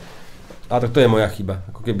x-krát. A tak to je moja chyba.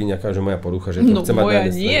 Ako keby nejaká, že moja porucha, že to chcem mať na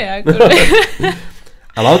jednej strane. No moja nie, akože.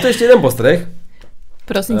 A mám tu ešte jeden postreh.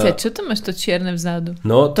 Prosím ťa, čo to máš to čierne vzadu?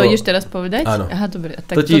 No to ideš teraz povedať? Áno. Aha, dobre.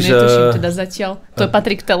 Tak totiž, to netuším teda zatiaľ. To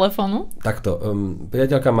patrí k telefónu? Takto.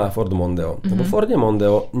 Priateľka má Ford Mondeo. Lebo v Forde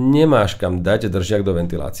Mondeo nemáš kam dať držiak do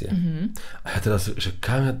ventilácie. A ja teraz, že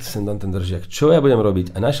kam ja sem dám ten držiak? Čo ja budem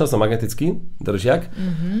robiť? A našiel som magnetický držiak.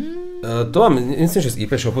 To mám, myslím, že z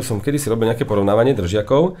IP Shopu som kedysi robil nejaké porovnávanie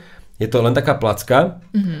držiakov. Je to len taká placka.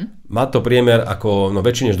 Má to priemer ako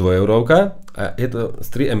väčší než 2 eurovka. A je to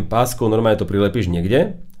s 3M páskou, normálne to prilepíš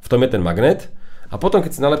niekde. V tom je ten magnet. A potom,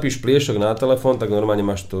 keď si nalepíš pliešok na telefón, tak normálne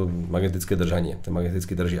máš to magnetické držanie, ten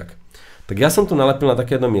magnetický držiak. Tak ja som tu nalepil na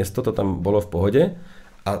také jedno miesto, to tam bolo v pohode.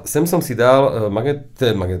 A sem som si dal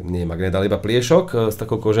nie magnet, ale iba pliešok s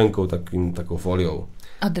takou koženkou, takou fóliou.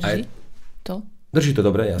 A drží to? Drží to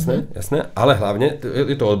dobre, jasné. Ale hlavne,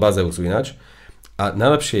 je to od Bazeusu ináč. A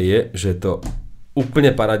najlepšie je, že to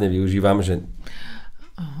úplne parádne využívam, že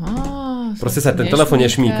proste sa ten telefón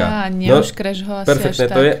nešmíka. Neuškreš ho asi perfektné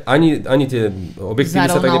až to je. Ani tie objektívy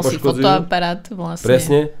sa tak nepoškodzujú. Zarovnal si fotoaparát vlastne.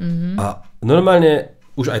 Presne. A normálne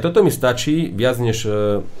už aj toto mi stačí viac než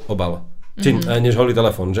obal. Než holý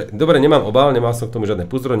telefón. Dobre, nemám obal, nemal som k tomu žiadne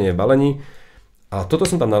púzdro, nie je balení. A toto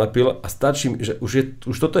som tam nalepil a stačí, že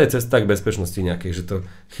už toto je cesta k bezpečnosti nejakej, že to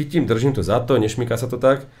chytím, držím to za to, nešmíka sa to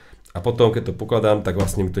tak a potom, keď to pokladám, tak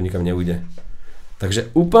vlastne mi to nikam neujde.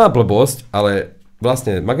 Takže úplná blbosť, ale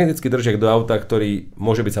vlastne magnetický držiak do auta, ktorý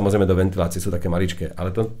môže byť samozrejme do ventilácie, sú také maličké,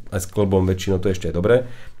 ale to aj s klbom väčšinou to ešte je dobré.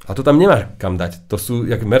 A to tam nemáš kam dať, to sú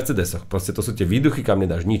jak v Mercedesoch, proste to sú tie výduchy, kam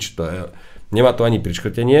nedáš nič, nemá to ani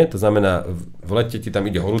priškrtenie, to znamená v lete ti tam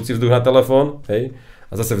ide horúci vzduch na telefón, hej,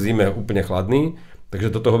 a zase v zime úplne chladný,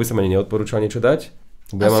 takže do toho by som ani neodporúčal niečo dať.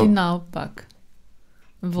 Asi naopak.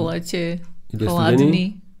 V lete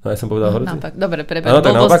chladný. No ja som povedal horúci. Naopak. Dobre,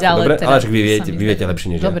 blbosť, ale dobre, ale vy viete lepšie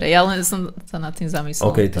než ja. Dobre, ja len som sa nad tým zamyslel.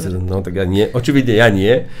 OK, tak ja nie. Očividne ja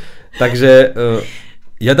nie. Takže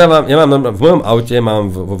v mojom aute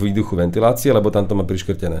mám vo výduchu ventilácie, lebo tam to má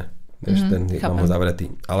priškrtené. Mám ho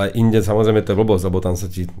zavretý. Ale inde samozrejme to je blbosť, lebo tam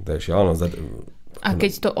sa ti, to je šialenosť. A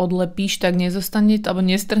keď to odlepíš, tak nezostane, alebo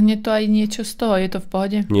nestrhne to aj niečo z toho? Je to v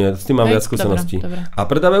pohode? Nie, s tým mám viac skúseností. A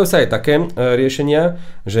predávajú sa aj také riešenia,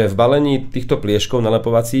 že v balení týchto plieškov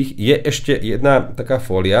nalepovacích je ešte jedna taká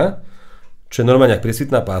fólia, čo je normálne jak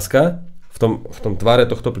priesvitná páska v tom tvare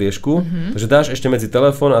tohto pliešku. Takže dáš ešte medzi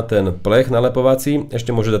telefón a ten plech nalepovací,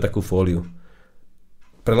 ešte môže dať takú fóliu.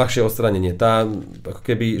 Pre ľahšie odstránenie. Tá, ako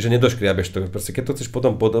keby, že nedoškriabeš to. Proste, keď to chceš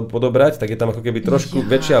potom podobrať, tak je tam ako keby trošku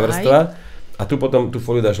väčšia vrstva. A tu potom tú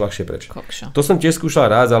fóliu dáš ľahšie preč. Kokšo. To som tiež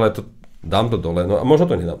skúšal raz, ale dám to dole. No a možno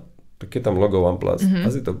to nedám. Keď tam logo OnePlus,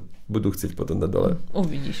 asi to budú chcieť potom dať dole.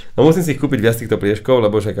 Uvidíš. No musím si ich kúpiť viac týchto plieškov,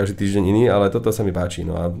 lebo že každý týždeň iný, ale toto sa mi páči.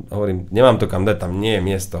 No a hovorím, nemám to kam dať, tam nie je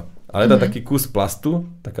miesto. Ale je to taký kus plastu,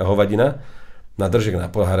 taká hovadina, na držiak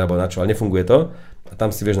na pohár alebo na čo, ale nefunguje to. A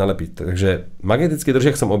tam si vieš nalepiť. Takže magnetický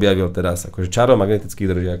držiak som objavil teraz, akože čaro magnetických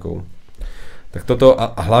držiakov. Tak toto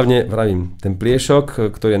a hlavne vravím, ten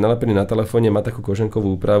pliešok, ktorý je nalepený na telefóne, má takú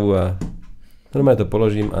koženkovú úpravu a normálne to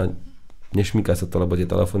položím a nešmíka sa to, lebo tie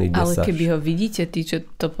telefóny ide sa. Ale keby ho vidíte, tí, čo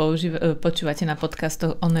to počúvate na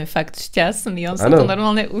podcastoch, on je fakt šťastný, on sa to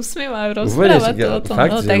normálne usmieva a rozpráva to o tom.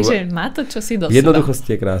 Fakt, takže má to čosi do seba.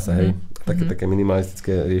 Jednoduchosti je krása, hej. Také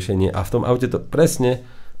minimalistické riešenie a v tom aute to presne,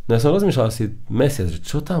 no ja som rozmýšľal asi mesiac, že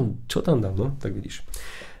čo tam dám, no, tak vidíš.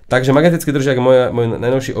 Takže magnetický držiak je môj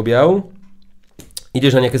najnovší objav.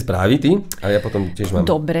 Ideš na nejaké správy ty? A ja potom tiež mám.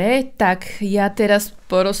 Dobre, tak ja teraz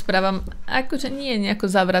porozprávam, akože nie nejako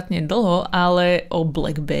zavratne dlho, ale o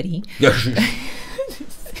BlackBerry.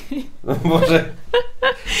 No bože.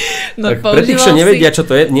 No, tak pre tých, čo nevedia, čo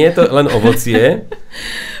to je, nie je to len ovocie.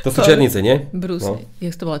 To sú černice, nie?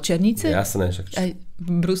 Jak to bola, černice? Jasné. Aj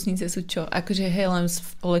brusnice sú čo? Akože hej, len z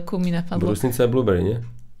oleku mi napadlo. Brusnica je blueberry, nie?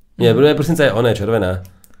 Nie, brusnica je ona, červená.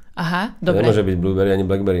 Aha, dobre. Nemôže byť blueberry ani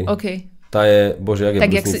blackberry. OK. Tá je, bože, jak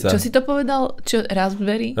je brusnica. Tak čo si to povedal? Čo,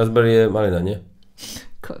 raspberry? Raspberry je malina, nie?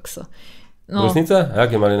 Kokso. No, brusnica? A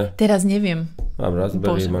jak je malina? Teraz neviem. Mám Raspberry.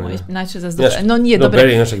 Bože môj, na čo zase dobre. No nie, dobre.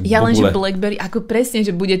 Ja len, že Blackberry, ako presne, že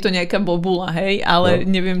bude to nejaká bobula, hej, ale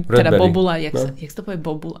neviem, teda bobula, jak to povie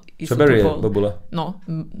bobula? Raspberry je bobula. No,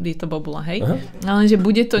 je to bobula, hej. Ale že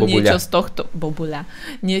bude to niečo z tohto, bobula,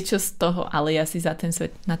 niečo z toho, ale ja si za ten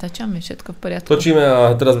svet natáčame, všetko v poriadku. Točíme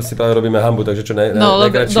a teraz si práve robíme hambu, takže čo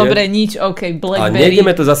najkračšie. No, dobre, nič, OK, Blackberry. A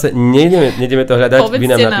nejdeme to zase, nejdeme to hľadať, vy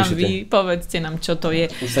nám napíšete. Povedzte nám, čo to je.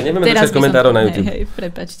 Už sa nevieme dočať komentárov na YouTube. Hej,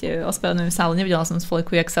 prepáčte, ospravedlňujem sa, ale nevedela som z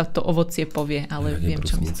fleku, jak sa to ovocie povie, ale viem,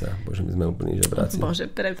 čo myslím. Bože, my sme úplní žebráci. Bože,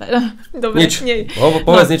 prepáč. Dobre, nie.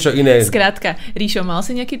 Povedz niečo iné. Skrátka, Ríšo, mal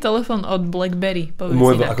si nejaký telefón od Blackberry?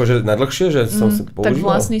 Môj, akože najdlhšie, že som si používal? Tak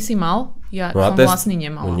vlastný si mal? Ja som vlastný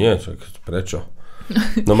nemal. No nie, prečo?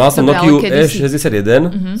 No mal som Nokia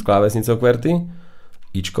E61 s klávesnicou QWERTY,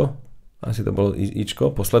 Ičko, asi to bolo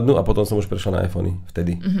Ičko, poslednú, a potom som už prešiel na iPhony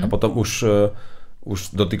vtedy. A potom už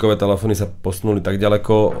dotykové telefóny sa posunuli tak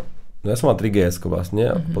ďaleko. No ja som mal 3GS vlastne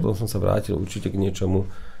a potom som sa vrátil určite k niečomu,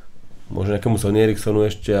 možno nejakému Sony Ericssonu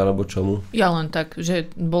ešte, alebo čomu. Ja len tak,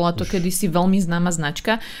 že bola to kedysi veľmi známa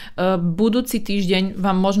značka. Budúci týždeň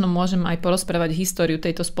vám možno môžem aj porozprávať históriu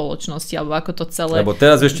tejto spoločnosti, alebo ako to celé... Lebo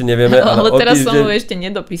teraz ešte nevieme, ale teraz som ho ešte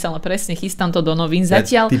nedopísala, presne, chystám to do novín.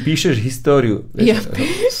 Zatiaľ... Ty píšeš históriu. Ja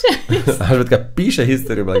píšem. Alžbetka píše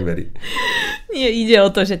históriu Blackberry. Nie, ide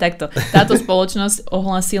o to, že takto. Táto spoločnosť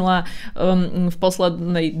ohlasila v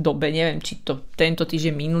poslednej dobe, neviem, či to tento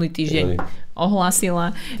týždeň, minulý týždeň,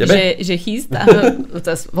 ohlasila, že chystá,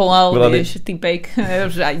 volal, vieš, typek,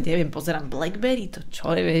 že aj neviem, pozerám Blackberry, to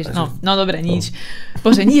čo je, vieš, no dobre, nič.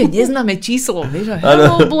 Bože, neznáme číslo, vieš,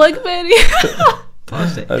 hello Blackberry.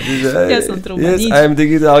 Bože, ja som trúba, nič. Yes, I am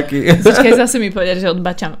digitálky. Počkaj, zase mi povedať, že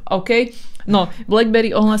odbačam, OK. No,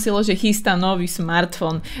 BlackBerry ohlasilo, že chystá nový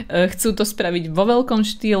smartfón. Chcú to spraviť vo veľkom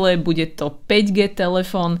štýle, bude to 5G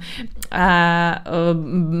telefón a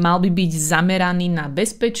mal by byť zameraný na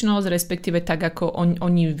bezpečnosť, respektíve tak, ako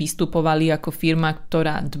oni vystupovali ako firma,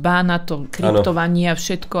 ktorá dbá na to kryptovanie a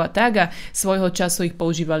všetko a tak, a svojho času ich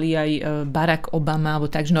používali aj Barack Obama, alebo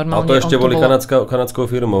takže normálne. A to ešte boli kanadskou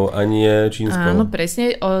firmou a nie čínskou. Áno,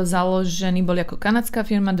 presne. Založení boli ako kanadská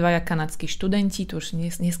firma, dvaja kanadskí študenti, to už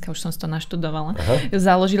dneska už som to naštudovala.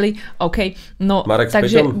 Založili. OK. No, Marek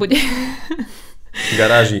takže bude... V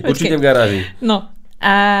garáži. Určite v garáži. No,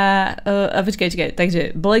 a počkaj,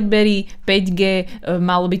 takže BlackBerry 5G,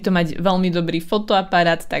 malo by to mať veľmi dobrý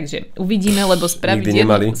fotoaparát, takže uvidíme, lebo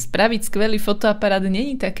spraviť skvelý fotoaparát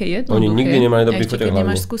není také jednoduché. Oni nikdy nemali dobrý fotoaparát. Ešte keď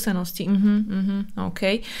nemáš skúsenosti.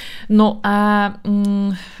 OK. No a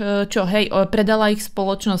čo, hej, predala ich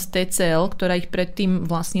spoločnosť TCL, ktorá ich predtým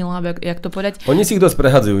vlastnila, jak to povedať. Oni si ich dosť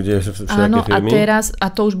prehadzujú, tie všetky firmy. Áno, a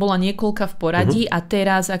to už bola niekoľka v poradí a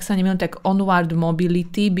teraz, ak sa nemýlim, tak Onward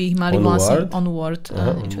Mobility by ich mali vlastne Onward.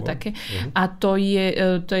 Niečo také. A to je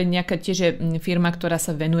nejaká tiež firma, ktorá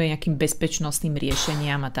sa venuje nejakým bezpečnostným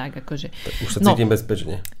riešeniam a tak. Akože. Už sa cítim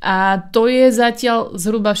bezpečne. A to je zatiaľ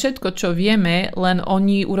zhruba všetko, čo vieme, len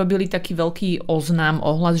oni urobili taký veľký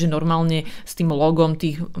ohlas, že normálne s tým logom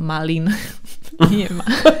tých malín nemá.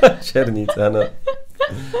 Černíc, áno.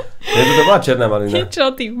 To bola černá malina.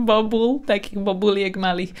 Čo tých bobul, takých bobuliek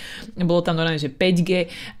malých. Bolo tam normálne, že 5G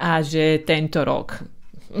a že tento rok.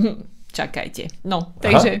 Čakajte. No,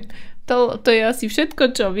 takže to je asi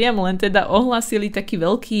všetko, čo viem, len teda ohlasili taký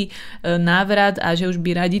veľký návrat a že už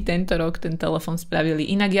by radi tento rok ten telefon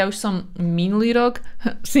spravili. Inak ja už som minulý rok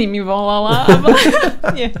si mi volala.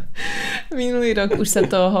 Nie. Minulý rok už sa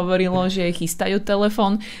to hovorilo, že chystajú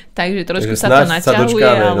telefon, takže trošku sa to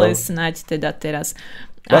naťahuje, ale snáď teda teraz.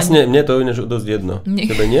 Vlastne mne to je dosť jedno.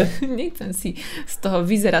 Tebe nie? Nechcem si z toho,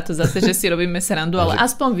 vyzerá to zase, že si robíme srandu, ale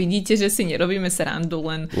aspoň vidíte, že si nerobíme srandu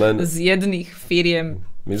len z jedných firiem.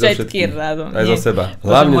 Všetky radom. Aj zo seba.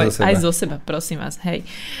 Hlavne zo seba. Aj zo seba, prosím vás. Hej.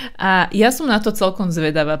 A ja som na to celkom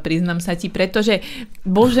zvedavá, priznám sa ti, pretože,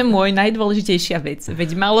 bože môj, najdôležitejšia vec.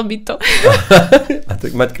 Veď malo by to... A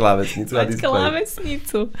tak mať klávesnicu a displej.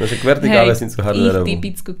 Klávesnicu. Naše QWERTY klávesnicu hardwareovú. Ich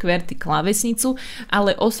typickú QWERTY klávesnicu,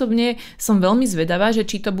 ale osobne som veľmi zvedavá, že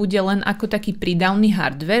či to bude len ako taký prídavný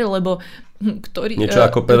hardware, lebo niečo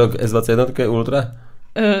ako Pero S21 Ultra?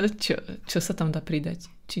 Čo sa tam dá pridať?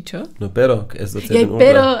 Či čo? No pero, S21 Ultra.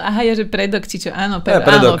 Pero, aha, že predok, či čo? Áno, pero.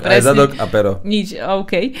 Predok, áno, aj zadok a pero. Nič,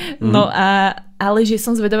 OK. No ale že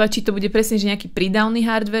som zvedavá, či to bude presne že nejaký prídavný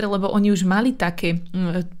hardware, lebo oni už mali také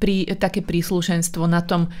príslušenstvo na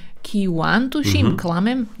tom Q1, tuším,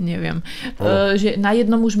 klamem, neviem. Že na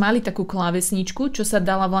jednom už mali takú klávesničku, čo sa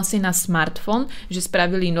dala vlastne na smartfón, že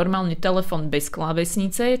spravili normálne telefón bez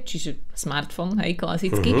klávesnice, čiže smartfón, hej,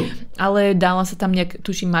 klasický, ale dala sa tam nejak,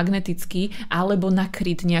 tuším, magnetický, alebo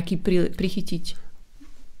nakryt nejaký prichytiť.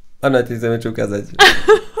 Áno, ti chceme čo ukázať.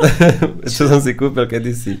 Čo som si kúpil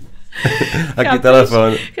kedysi. Aký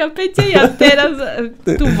telefón. Chápete? Ja teraz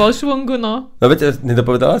tu vo švungu, no. No veď,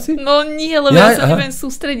 nedopovedala si? No nie, lebo ja sa neviem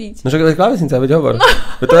sústrediť. No však klávesnica, veď hovor.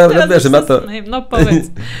 No, teraz už sa smiem, no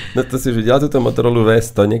povedz. No to si už videla túto Motorola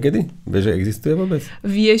V100 niekedy? Vieš, že existuje vôbec?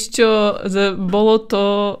 Vieš čo, bolo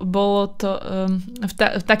to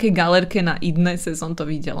v takej galerke na Idnese som to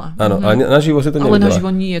videla. Áno, ale naživo si to nevidela. Ale naživo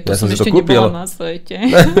nie, to som ešte nebola na svete.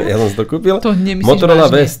 Ja som si to kúpil. To nemyslíš Motorola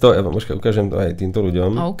vážne. V100, ja vám ukážem to aj týmto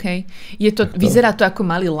ľuďom. OK. Vyzerá to ako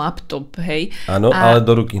malý laptop, hej? Áno, ale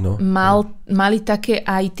do ruky, no. Mali také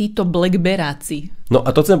aj títo Blackberráci. No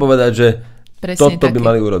a to chcem povedať, že presne toto by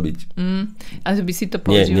mali urobiť. A by si to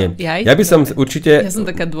použil? Nie. Ja by som určite... Ja som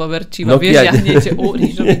taká dôverčivá, vieš, ja hneď, že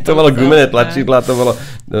rýžový. To malo gumené tlačidlá, to bolo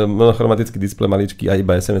monochromatický displej maličký a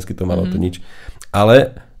iba SMS-ky to malo, to nič.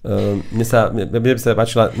 Ale mne by sa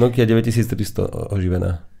páčila Nokia 9300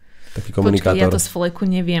 oživená. Taký komunikátor. Počkej, ja to z fleku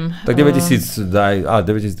neviem. Tak 9000 daj,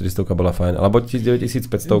 9300 bola fajn, alebo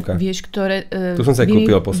 9500. Vieš, ktoré... Tu som sa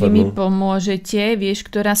kúpil poslednú. Vy mi pomôžete, vieš,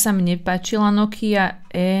 ktorá sa mne páčila, Nokia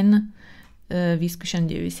N, vyskúšam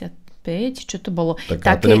 95, čo to bolo?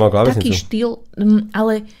 Tak to nemal klávesnicu. Taký štýl,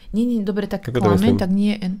 ale nie, dobre, tak klamen, tak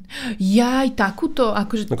nie N. Jaj, takúto,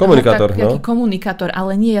 akože... No komunikátor, taký komunikátor,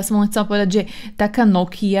 ale nie, ja som len chcela povedať, že taká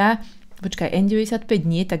Nokia, počkaj, N95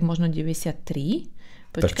 nie, tak možno 93.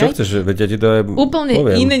 Počkaj. Tak čo chceš, veď ja ti to aj úplne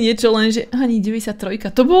poviem. Iné niečo, len že ani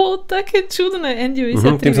 93. To bolo také čudné,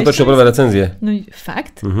 N93. Tým som točil prvé recenzie. No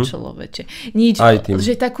fakt, človeče. Nič,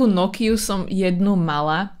 že takú Nokiu som jednu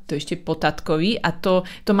mala, to ešte po tatkovi, a to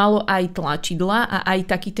malo aj tlačidla a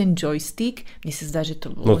aj taký ten joystick. Mne sa zdá, že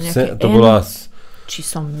to bolo nejaké to bola... Či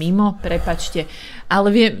som mimo, prepačte.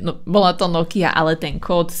 Ale viem, no, bola to Nokia, ale ten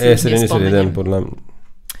kód si nespomeniem. podľa mňa.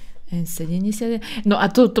 N70. No a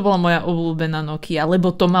to bola moja obľúbená Nokia,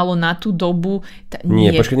 lebo to malo na tú dobu...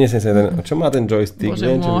 Nie, počkaj, nie 71. Čo má ten joystick? Bože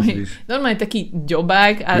môj. Normálne taký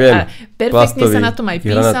ďobák a perfektne sa na tom aj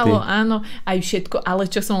písalo, áno, aj všetko, ale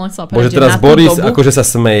čo som len chcela povedať, že teraz Boris dobu, akože sa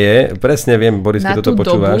smeje, presne viem, Boris, keď toto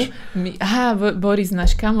počúvaš. Boris,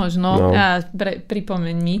 náš kamoš, no.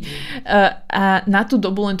 Pripomeň mi. A na tú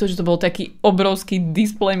dobu len to, že to bol taký obrovský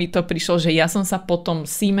displej, mi to prišlo, že ja som sa potom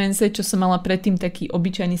Siemense, čo som mala predtým taký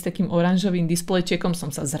obyčajný s takým oranžovým displejčekom,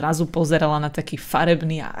 som sa zrazu pozerala na taký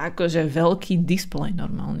farebný a akože veľký displej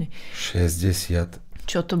normálne. 60.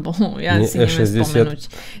 Čo to bolo? Ja si neviem spomenúť.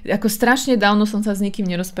 Ako strašne dávno som sa s nikým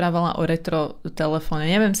nerozprávala o retro telefóne.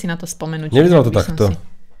 Neviem si na to spomenúť. Nevyzeralo to takto.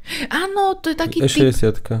 Áno, to je taký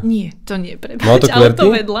typ. Nie, to nie, prepáč, ale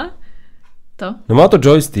to vedľa. To? No má to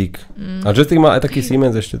joystick. A joystick má aj taký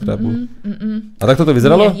Siemens ešte trápny. A takto to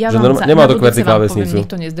vyzeralo? Nie, nemá to QWERTY klávesnicu. Nech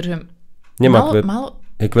to nezdržujem. Nemá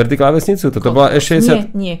QWERTY klávesnicu? Toto bola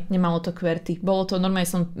E60? Nie, nemalo to QWERTY. Bolo to, normálne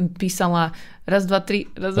som písala raz, dva, tri,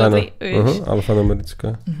 vieš.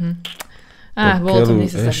 Alfanumerická. Bolo to, mne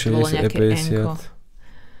sa bolo nejaké N-ko.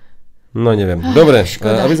 No neviem. Dobre,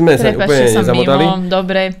 aby sme sa úplne nezamotali.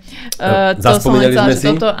 Dobre. Zaspomínali sme si.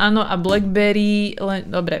 Toto, áno, a BlackBerry,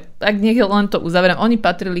 dobre, tak nech len to uzaverám. Oni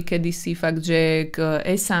patrili kedysi fakt, že k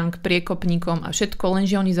ESAM, k priekopníkom a všetko,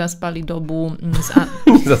 lenže oni zaspali dobu.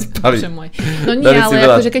 Zaspali. No nie,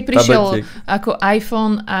 ale akože keď prišiel ako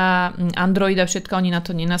iPhone a Android a všetko, oni na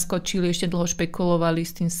to nenaskočili, ešte dlho špekulovali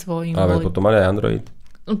s tým svojím. Ale potom mali aj Android.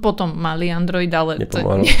 Potom mali Android, ale...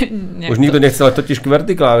 Už nikto nechcel totiž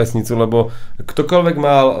QWERTY klávesnicu, lebo ktokoľvek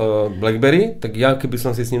mal BlackBerry, tak ja keby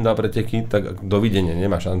som si s ním dal preteky, tak dovidenia,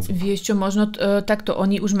 nemá šancu. Vieš čo, možno takto,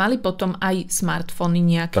 oni už mali potom aj smartfóny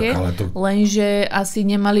nejaké, lenže asi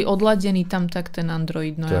nemali odladený tam tak ten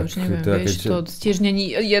Android, no tak, ja už neviem, vieš, to tiež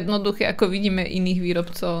není jednoduché, ako vidíme iných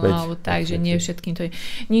výrobcov, alebo tak, že nie všetkým to je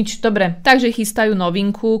nič. Dobre, takže chystajú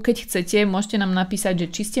novinku, keď chcete, môžete nám napísať, že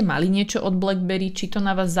či ste mali niečo od BlackBerry, či to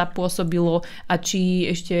na vás zapôsobilo a či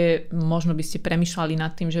ešte možno by ste premýšľali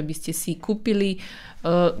nad tým, že by ste si kúpili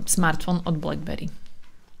smartfón od BlackBerry.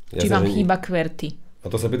 Či vám chýba QWERTY.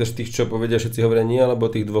 A to sa pýtaš tých, čo povedia, všetci hovoria nie,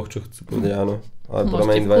 alebo tých dvoch, čo chcú povedať áno.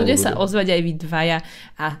 Môžete kľudne sa ozvať aj vy dvaja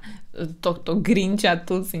a tohto Grinča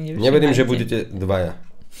tu si nevšimajte. Neverím, že budete dvaja.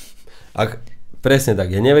 Presne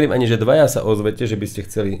tak. Ja neverím ani, že dvaja sa ozvete, že by ste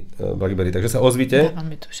chceli BlackBerry. Takže sa ozvite.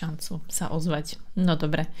 Dávame tu šancu sa ozvať. No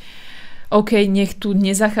dobre. OK, nech tu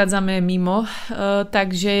nezachádzame mimo,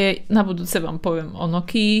 takže na budúce vám poviem o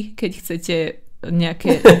Nokii, keď chcete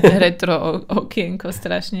nejaké retro okienko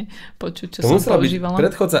strašne počuť, čo som používala. To musela byť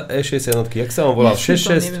predchodca E61, jak sa on volal? Ja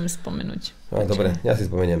to neviem spomenúť. No, dobre, ja si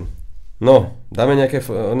spomeniem. No, dáme nejaké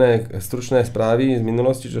stručné správy z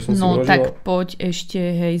minulosti, čo som si uložil. No tak poď ešte,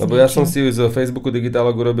 hej. Lebo ja som si z Facebooku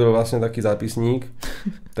Digitálog urobil vlastne taký zápisník,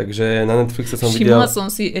 takže na Netflixe som videl... Všimla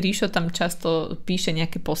som si, Ríšo tam často píše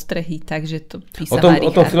nejaké postrehy, takže to písala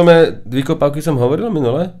O tom filme Vykopávky som hovoril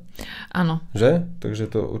minule? Áno. Že? Takže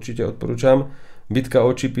to určite odporúčam. Bitka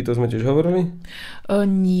o čipy, to sme tiež hovorili?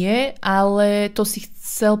 Nie, ale to si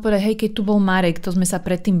chcel povedať, hej, keď tu bol Marek, to sme sa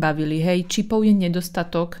predtým bavili, hej, čipov je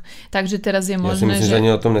nedostatok, takže teraz je možné, ja si myslím, že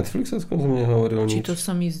ani o tom Netflixe skôr som nehovoril nič. Či to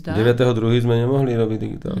sa mi zdá? 9.2. sme nemohli robiť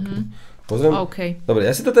digitálky. Pozriem. Okay. Dobre,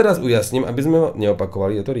 ja si to teraz ujasním, aby sme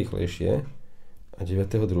neopakovali, je to rýchlejšie. A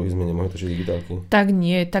 9.2. sme nemohli točiť digitálky. Tak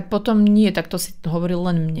nie, tak potom nie, tak to si hovoril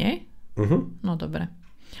len mne? No dobre.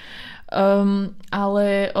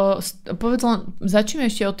 Ale povedz len,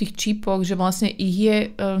 začneme ešte o tých čipoch, že vlastne ich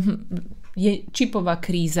je čipová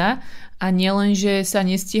kríza a nielen, že sa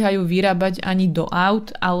nestíhajú vyrábať ani do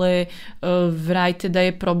aut, ale vraj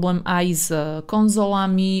teda je problém aj s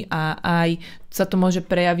konzolami a aj sa to môže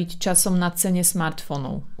prejaviť časom na cene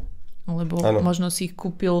smartfónov. Lebo možno si ich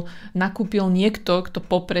nakúpil niekto, kto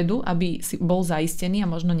popredu, aby si bol zaistený a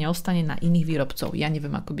možno neostane na iných výrobcov. Ja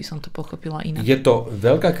neviem, ako by som to pochopila inak. Je to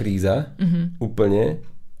veľká kríza, úplne.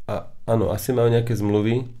 A áno, asi majú nejaké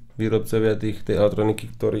zmluvy výrobcovia tej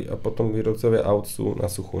elektroniky, a potom výrobcovia aut sú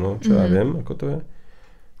na suchu. No, čo ja viem, ako to je?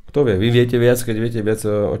 Kto vie? Vy viete viac, keď viete viac,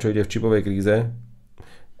 o čo ide v čipovej kríze,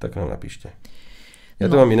 tak nám napíšte. Ja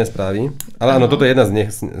tu mám iné správy, ale áno, toto je jedna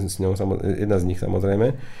z nich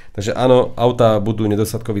samozrejme. Takže áno, autá budú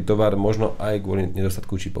nedostatkový tovar, možno aj kvôli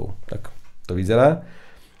nedostatku čipov. Tak to vyzerá.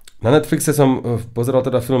 Na Netflixe som pozeral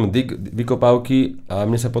teda film Vykopávky a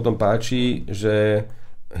mne sa potom páči, že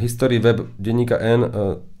History Web denníka N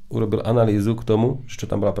urobil analýzu k tomu, čo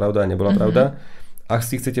tam bola pravda a nebola pravda. Ak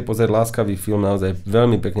si chcete pozrieť láskavý film, naozaj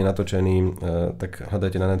veľmi pekne natočený, tak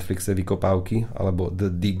hľadajte na Netflixe Vykopávky alebo The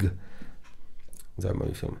Dig.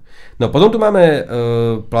 Zaujímavý film. No potom tu máme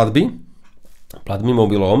platby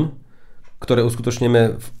mobilom, ktoré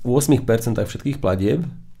uskutočníme v 8% všetkých platieb.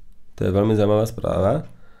 To je veľmi zaujímavá správa.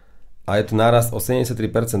 A je to nárast o 73%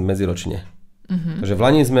 medziročne. Takže v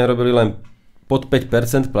lani sme robili len pod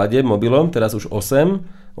 5% platieb mobilom, teraz už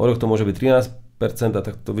 8%, o rok to môže byť 13% a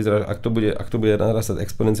tak to vyzerá, ak to bude narastať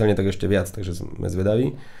exponenciálne, tak ešte viac, takže sme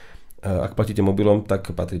zvedaví. Ak platíte mobilom,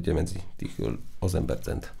 tak patríte medzi tých 8%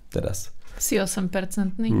 teraz. Si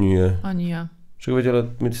 8%? Nie. Ani ja. Však viete, ale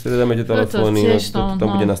my si dáme tie telefóny, to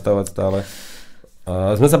tam bude nastávať stále.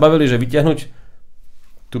 A sme sa bavili, že vyťahnuť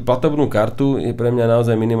tú platobnú kartu je pre mňa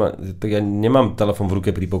naozaj minimálne, tak ja nemám telefón v ruke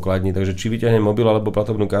pri pokladni, takže či vyťahnem mobil alebo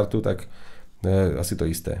platobnú kartu, tak je asi to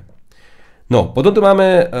isté. No, potom tu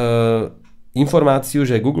máme informáciu,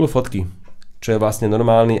 že Google Fotky, čo je vlastne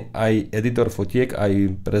normálny aj editor fotiek,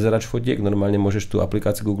 aj prezerač fotiek, normálne môžeš tú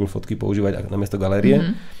aplikáciu Google Fotky používať namiesto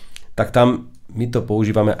galérie, tak tam my to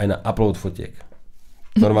používame aj na upload fotiek.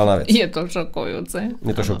 Normálna vec. Je to šokujúce.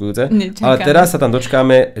 Ale teraz sa tam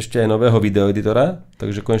dočkáme ešte aj nového videoeditora,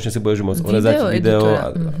 takže konečne si budeš môcť orezať video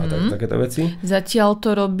a takéto veci. Zatiaľ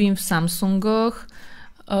to robím v Samsungoch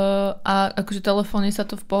a akože telefónne sa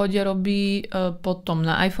to v pohode robí, potom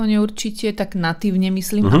na iPhone určite, tak natívne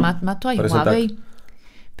myslím. A má to aj Huawei?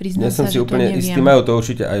 Ja som si úplne istý, majú to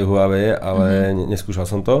určite aj Huawei, ale neskúšal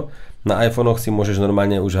som to. Na iPhonech si môžeš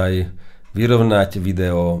normálne už aj vyrovnať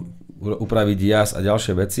video, upraviť jas a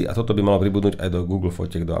ďalšie veci a toto by malo pribudnúť aj do Google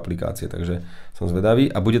Fotiek, do aplikácie, takže som zvedavý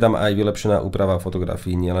a bude tam aj vylepšená úprava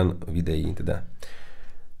fotografií, nielen videí teda.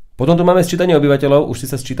 Potom tu máme sčítanie obyvateľov, už si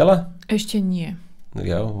sa sčítala? Ešte nie.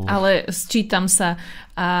 Ja. Ale sčítam sa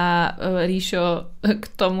a Ríšo, k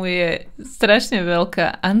tomu je strašne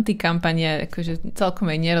veľká antikampania, akože celkom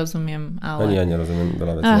jej nerozumiem. Ale... Ani ja nerozumiem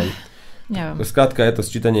veľa vecí. Skrátka je to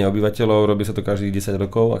sčítanie obyvateľov, robí sa to každých 10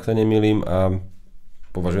 rokov, ak sa nemýlim, a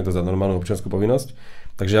považujem to za normálnu občiansku povinnosť.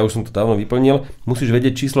 Takže ja už som to dávno vyplnil. Musíš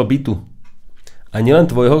vedieť číslo bytu. A nielen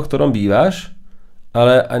tvojho, v ktorom bývaš,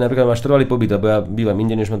 ale aj napríklad máš trvalý pobyt, lebo ja bývam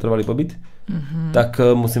inde, než mám trvalý pobyt, tak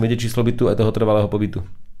musím vedieť číslo bytu aj toho trvalého pobytu.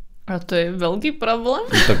 A to je veľký problém?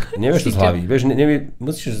 No, tak nevieš to z hlavy. Vieš,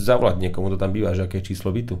 musíš zavolať niekomu, kto tam býva, že aké je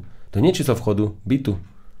číslo bytu. To nie je číslo vchodu, bytu.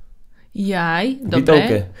 Jaj, dobre,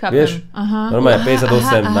 bytovke, chápem. Vieš? Normálne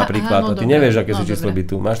 58 napríklad, a ty nevieš, aké sú číslo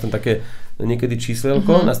bytu. Máš tam také niekedy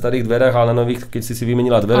číslielko na starých dverách, ale na nových, keď si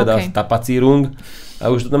vymenila dvere, dáš tapacírung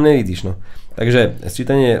a už to tam nevidíš. No. Takže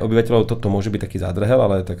sčítanie obyvateľov, toto môže byť taký zádrhel,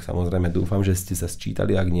 ale tak samozrejme dúfam, že ste sa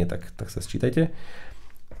sčítali, ak nie, tak sa sčítajte.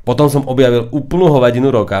 Potom som objavil úplnú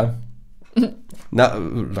hovadinu roka.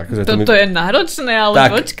 To je náročné, ale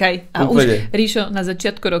tak, počkaj. A úplne. Už, Ríšo, na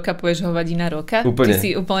začiatku roka povieš hovadina roka? Úplne. Ty si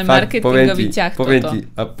úplne marketingový ťah toto.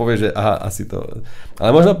 A povieš, že aha, asi to.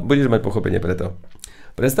 Ale možno budeš mať pochopenie preto.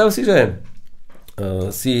 Predstav si, že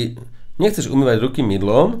si nechceš umývať ruky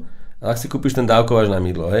mydlom, ak si kúpiš ten dávkovač na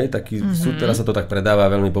mydlo, hej, taký, teraz sa to tak predáva,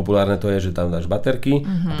 veľmi populárne to je, že tam dáš baterky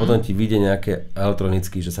a potom ti vyjde nejaké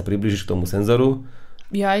elektronicky, že sa priblížiš k tomu senzoru.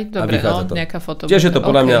 Dobre, nejaká foto. Tiež je to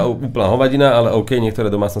podľa mňa úplná hovadina, ale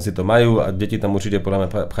niektoré domácnosti to majú a deti tam určite podľa mňa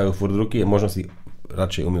pchajú furt ruky a možno si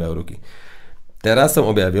radšej umývajú ruky. Teraz som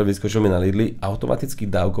objavil, vyskočil mi na Lidli, automaticky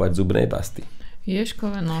dávkovať zubnej pasty.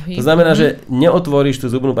 Ježkové nohy. To znamená, že neotvoríš tú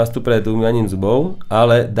zubnú pastu pred umývaním zubov,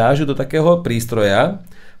 ale dáš ju do takého prístroja,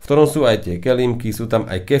 v ktorom sú aj tie kelímky, sú tam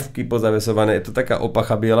aj kefky pozavesované, je to taká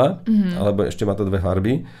opacha biela, alebo ešte má to 2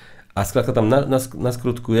 farby. A skrátka tam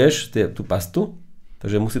naskrutkuješ tú pastu,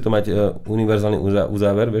 takže musí to mať univerzálny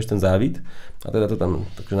uzáver, vieš, ten závit. A teda to tam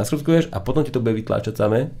takže naskrutkuješ a potom ti to bude vytláčať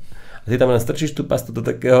samé. A ty tam len strčíš tú pastu do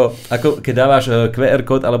takého, ako keď dávaš QR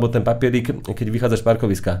kód alebo ten papierik, keď vychádzaš z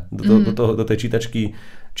parkoviska, do tej čítačky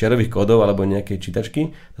čiarových kódov alebo nejakej čítačky.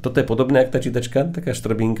 A toto je podobné ako tá čítačka, taká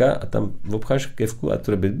štrbinka a tam vopcháš kefku a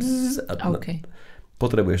to robí bzz a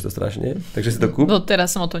potrebuješ to strašne, takže si to kúp. No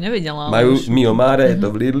teraz som o to nevedela. Majú Mio Mare, je to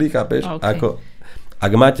v Lidli, chápeš? Okay. Ak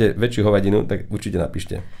máte väčšiu hovadinu, tak určite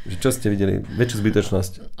napíšte, že čo ste videli, väčšiu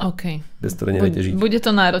zbytočnosť, bez ktorej neviete žiť. Bude to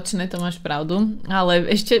náročné, to máš pravdu, ale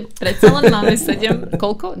ešte predsa len máme 7,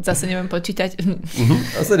 koľko? Zase neviem počítať.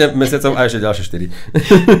 7 mesiacov a ešte ďalšie 4.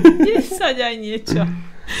 10 aj niečo.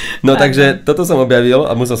 No takže toto som objavil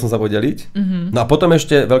a musel som sa podeliť. No a potom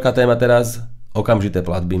ešte veľká téma teraz, okamžité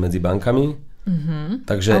platby medzi bankami.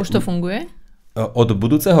 Takže, a už to funguje? Od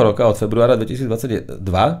budúceho roka, od februára 2022,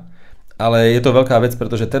 ale je to veľká vec,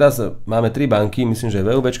 pretože teraz máme 3 banky, myslím, že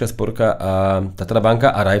VUBčka, Sporka a Tatra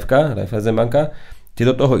banka a Raiffeisen banka. Tie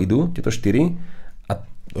do toho idú, tieto 4 a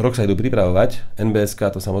rok sa idú pripravovať.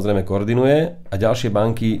 NBSK to samozrejme koordinuje a ďalšie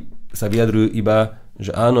banky sa vyjadrujú iba,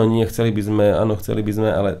 že áno, nie, chceli by sme,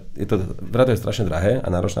 ale je to strašne drahé a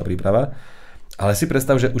náročná príprava. Ale si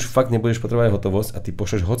predstav, že už fakt nebudeš potrebovať hotovosť a ty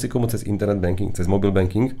pošleš hocikomu cez internet banking, cez mobile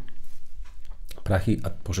banking prachy a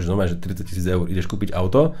pošleš normálne, že 30 000 eur, ideš kúpiť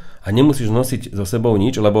auto a nemusíš nosiť so sebou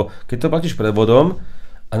nič, lebo keď to platíš prevodom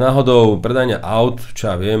a náhodou predajňa aut, čo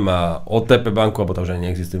ja viem, má OTP banku, alebo to už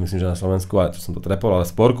neexistuje, myslím, že na Slovensku, ale to som to trepol, ale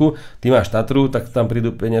Sporku, ty máš Tatru, tak tam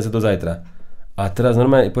prídu peniaze do zajtra. A teraz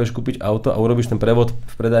normálne pôjdeš kúpiť auto a urobíš ten prevod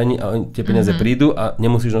v predajni a tie peniaze prídu a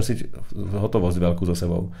nemusíš nosiť hotovosť veľkú so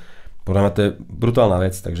sebou. Podľa mňa to je brutálna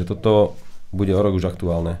vec, takže toto bude o rok už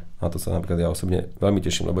aktuálne. Na to sa napríklad ja osobne veľmi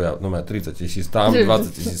teším, lebo ja mám 30 000 tam, 20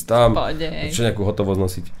 000 tam, čo nejakú hotovosť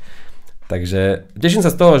nosiť. Takže teším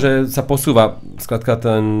sa z toho, že sa posúva skrátka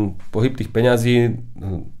ten pohyb tých peňazí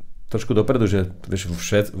trošku dopredu, že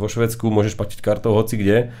vo Švédsku môžeš platiť kartou hoci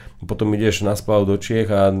kde, potom ideš na splav do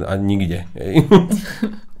Čiech a nikde.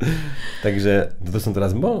 Takže toto som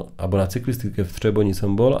teraz bol, alebo na cyklistike v Třeboni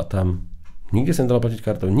som bol a tam nikde som dal platiť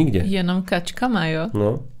kartou, nikde. Jenom kačka majú.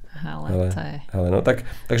 No. Ale no,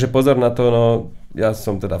 takže pozor na to, no ja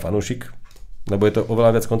som teda fanúšik, lebo je to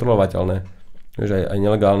oveľa viac kontrolovateľné. Vieš, aj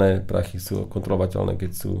nelegálne prachy sú kontrolovateľné,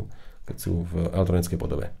 keď sú v elektronickej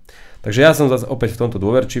podobe. Takže ja som zase opäť v tomto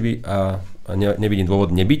dôverčivý a nevidím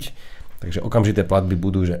dôvod nebyť, takže okamžité platby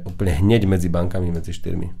budú, že úplne hneď medzi bankami, medzi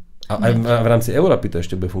 4. A aj v rámci Európy to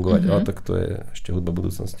ešte bude fungovať, ale tak to je ešte hudba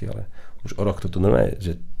budúcnosti, ale už o rok toto normálne,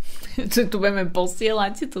 že tu budeme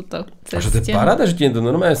posielať túto ceste. A že to je paráda, že ti je to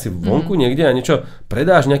normálne si vonku niekde a niečo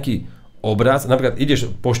predáš nejaký obraz, napríklad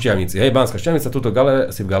ideš po Štiavnici, hej, Banská Štiavnica, túto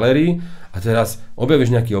si v galérii a teraz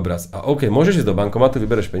objavíš nejaký obraz a môžeš ísť do bankomatu,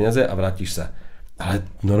 vybereš peniaze a vrátiš sa. Ale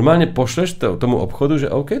normálne pošleš tomu obchodu, že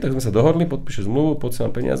tak sme sa dohodli, podpíšeš zmluvu,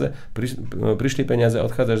 posielam peniaze, prišli peniaze a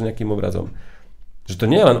odchádzaš s nejakým obrazom. Že to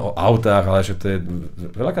nie je len o autách, ale že to je,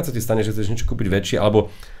 veľakrát sa ti stane, že chceš niečo kúpiť väčšie,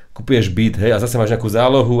 alebo kupuješ byt, hej, a zase máš nejakú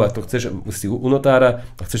zálohu a to chceš si u notára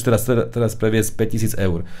a chceš teraz previesť 5 000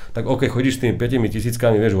 eur. Tak chodíš s tými 5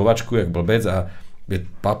 000, vieš, vo vačku, jak blbec a je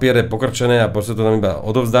papiere pokrčené a proste to tam iba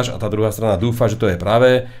odovzdáš a tá druhá strana dúfa, že to je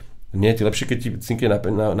práve. Nie je ti lepšie, keď ti cinkne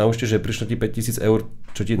na účte, že prišlo ti 5 000 eur,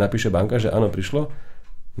 čo ti napíše banka, že áno, prišlo?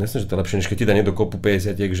 Myslím, že to je lepšie, než keď ti dá niekto kopu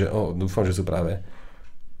 50, že dúfam, že sú práve.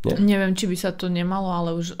 Nie? Neviem, či by sa to nemalo,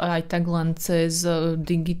 ale už aj tak len cez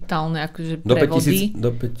digitálne akože prevody. Do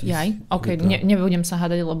 5 000. Jaj? OK, nebudem sa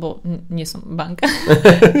hádať, lebo nie som banka.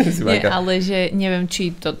 Nie, ale že neviem,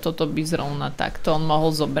 či toto by zrovna takto on mohol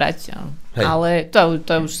zobrať. Hej. Ale to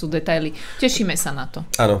už sú detaily. Tešíme sa na to.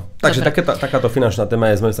 Áno, takže takáto finančná téma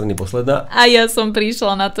je z mojej strany posledná. A ja som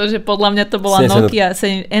prišla na to, že podľa mňa to bola Nokia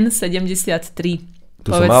N73.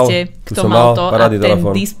 povedzte, kto mal to a ten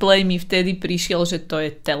displej mi vtedy prišiel, že to je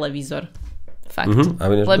televízor. Fakt. A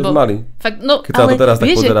vy to mali. Fakt, no, keď sa to teraz tak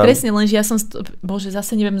pozerám. Presne, lenže ja som, bože,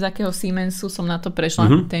 zase neviem z akého Siemensu som na to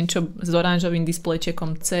prešla, ten čo s oranžovým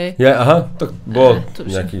displejčekom C. Aha, to bol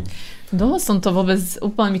nejaký... Dlho som to vôbec,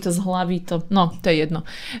 úplne mi to z hlavy, no, to je jedno.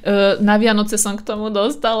 Na Vianoce som k tomu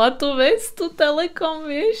dostala tú vestu Telekom,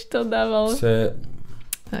 vieš, to dával.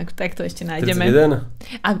 Tak to ešte nájdeme.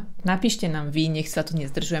 31? A napíšte nám vy, nech sa tu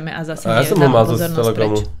nezdržujeme a zase ja som ho mal zo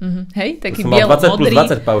Telekomu. Hej, taký bielo, modrý.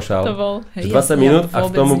 20 plus 20 paušál. To bol, hej, 20 minút a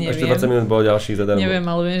k tomu ešte 20 minút bol ďalší zadarmo. Neviem,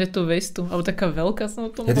 ale viem, že tú vestu, alebo taká veľká som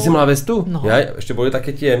to ty si mala vestu? No. Ja, ešte boli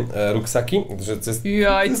také tie ruksaky, že cez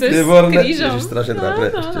krížom. Ježiš, strašne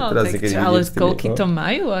trápne. Ale koľky to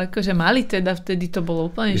majú? Akože mali teda, vtedy to bolo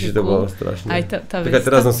úplne, že to bolo strašné. Aj tá vesta. Tak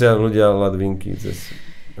teraz nosia ľudia ladvinky cez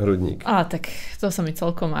hrudník. Tak to sa mi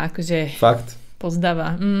celkom akože fakt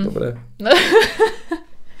pozdáva. Dobre.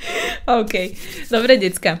 OK. Dobre,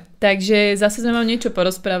 decka. Takže zase sme vám niečo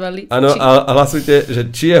porozprávali. Áno, a hlasujte, že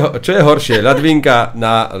čo je horšie? Ľadvinka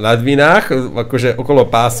na ľadvinách, akože okolo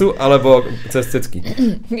pásu, alebo cez cecky?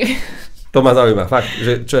 To ma zaujíma, fakt,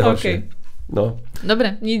 že čo je horšie. No.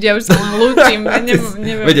 Dobre, nič, ja už sa len lúčim.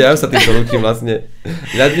 Vedia, ja už sa týmto lúčim vlastne.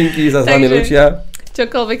 Ľadvinky sa s vami lúčia.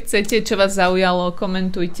 Čokoľvek chcete, čo vás zaujalo,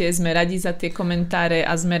 komentujte, sme radi za tie komentáre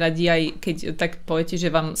a sme radi aj, keď tak poviete, že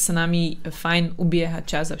vám s nami fajn ubieha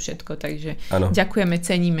čas a všetko, takže ďakujeme,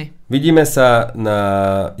 ceníme. Vidíme sa na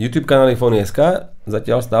YouTube kanáli Fony.sk,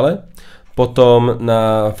 zatiaľ stále, potom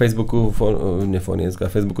na Facebooku,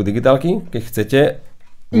 Facebooku Digitálky, keď chcete.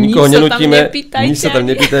 Nikoho nenútime, nič sa tam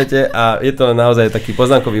nepýtajte a je to naozaj taký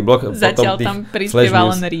poznámkový blok. Zatiaľ tam prispieva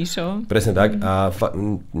len Ríšo. Presne tak a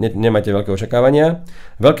nemáte veľké očakávania.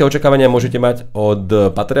 Veľké očakávania môžete mať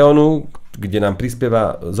od Patreonu, kde nám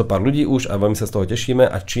prispieva zo pár ľudí už a veľmi sa z toho tešíme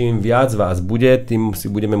a čím viac vás bude, tým si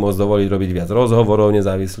budeme môcť dovoliť robiť viac rozhovorov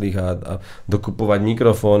nezávislých a dokupovať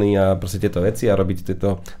mikrofóny a proste tieto veci a robiť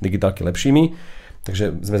tieto digitálky lepšími.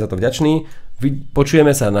 Takže sme za to vďační.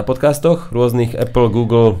 Počujeme sa na podcastoch rôznych Apple,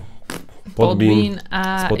 Google, Podbean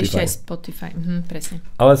a Spotify. Ešte aj Spotify. Presne.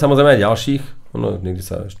 Ale samozrejme aj ďalších. Niekde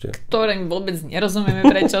sa ešte... Ktorým vôbec nerozumieme,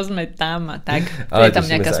 prečo sme tam a tak. Ale je tam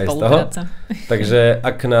nejaká spolupráca. Takže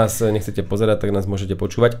ak nás nechcete pozerať, tak nás môžete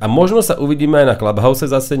počúvať. A možno sa uvidíme aj na Clubhouse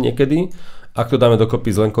zase niekedy. Ak to dáme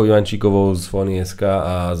dokopy s Lenkou Ivančíkovou z Fony.sk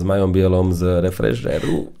a s Majom Bielom z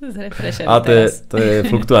Refresheru. A to je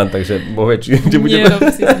fluktuant, takže bohe, či bude...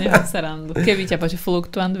 Nerob si z neho srandu. Keby ťa počul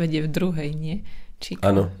fluktuant, vedie v druhej, nie?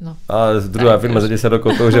 Áno. No. A druhá firma za 10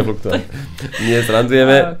 rokov, to už je fluktuant. Nie,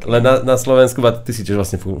 srandujeme, len na Slovensku, ty si tiež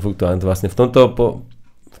vlastne fluktuant. Vlastne v tomto,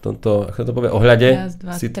 ako sa to povie, ohľade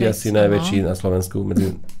si ty asi najväčší na Slovensku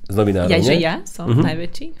medzi z novinárov, nie? Že ja som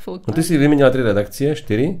najväčší fluktuant. No ty si vymenila 3 redakcie,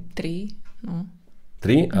 4? 3. No.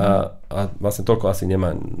 3 a vlastne toľko asi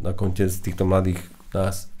nemá na konte z týchto mladých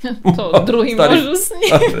nás. To druhý môžu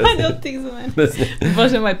snívať od tých zmen.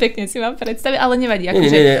 Bože môj, pekne si vám predstaviť, ale nevadí.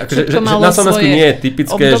 Akože na Slovensku nie je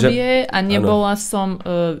typické, obdobie a nebola som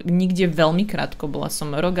nikde veľmi krátko. Bola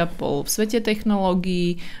som rok a pol v svete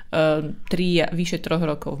technológií, vyše 3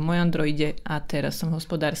 rokov v Mojandroide a teraz som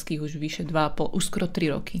hospodárskych už vyše 2,5, už skoro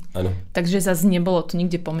 3 roky. Áno. Takže zase nebolo to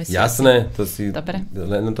nikde po mesiaci. Jasné, to si... Dobre.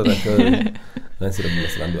 Len si robíme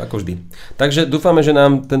srandu, ako vždy. Takže dúfame, že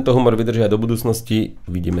nám tento humor vydrží aj do budúcnosti.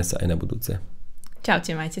 Vidíme sa aj na budúce.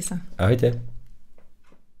 Čaute, majte sa. Ahojte.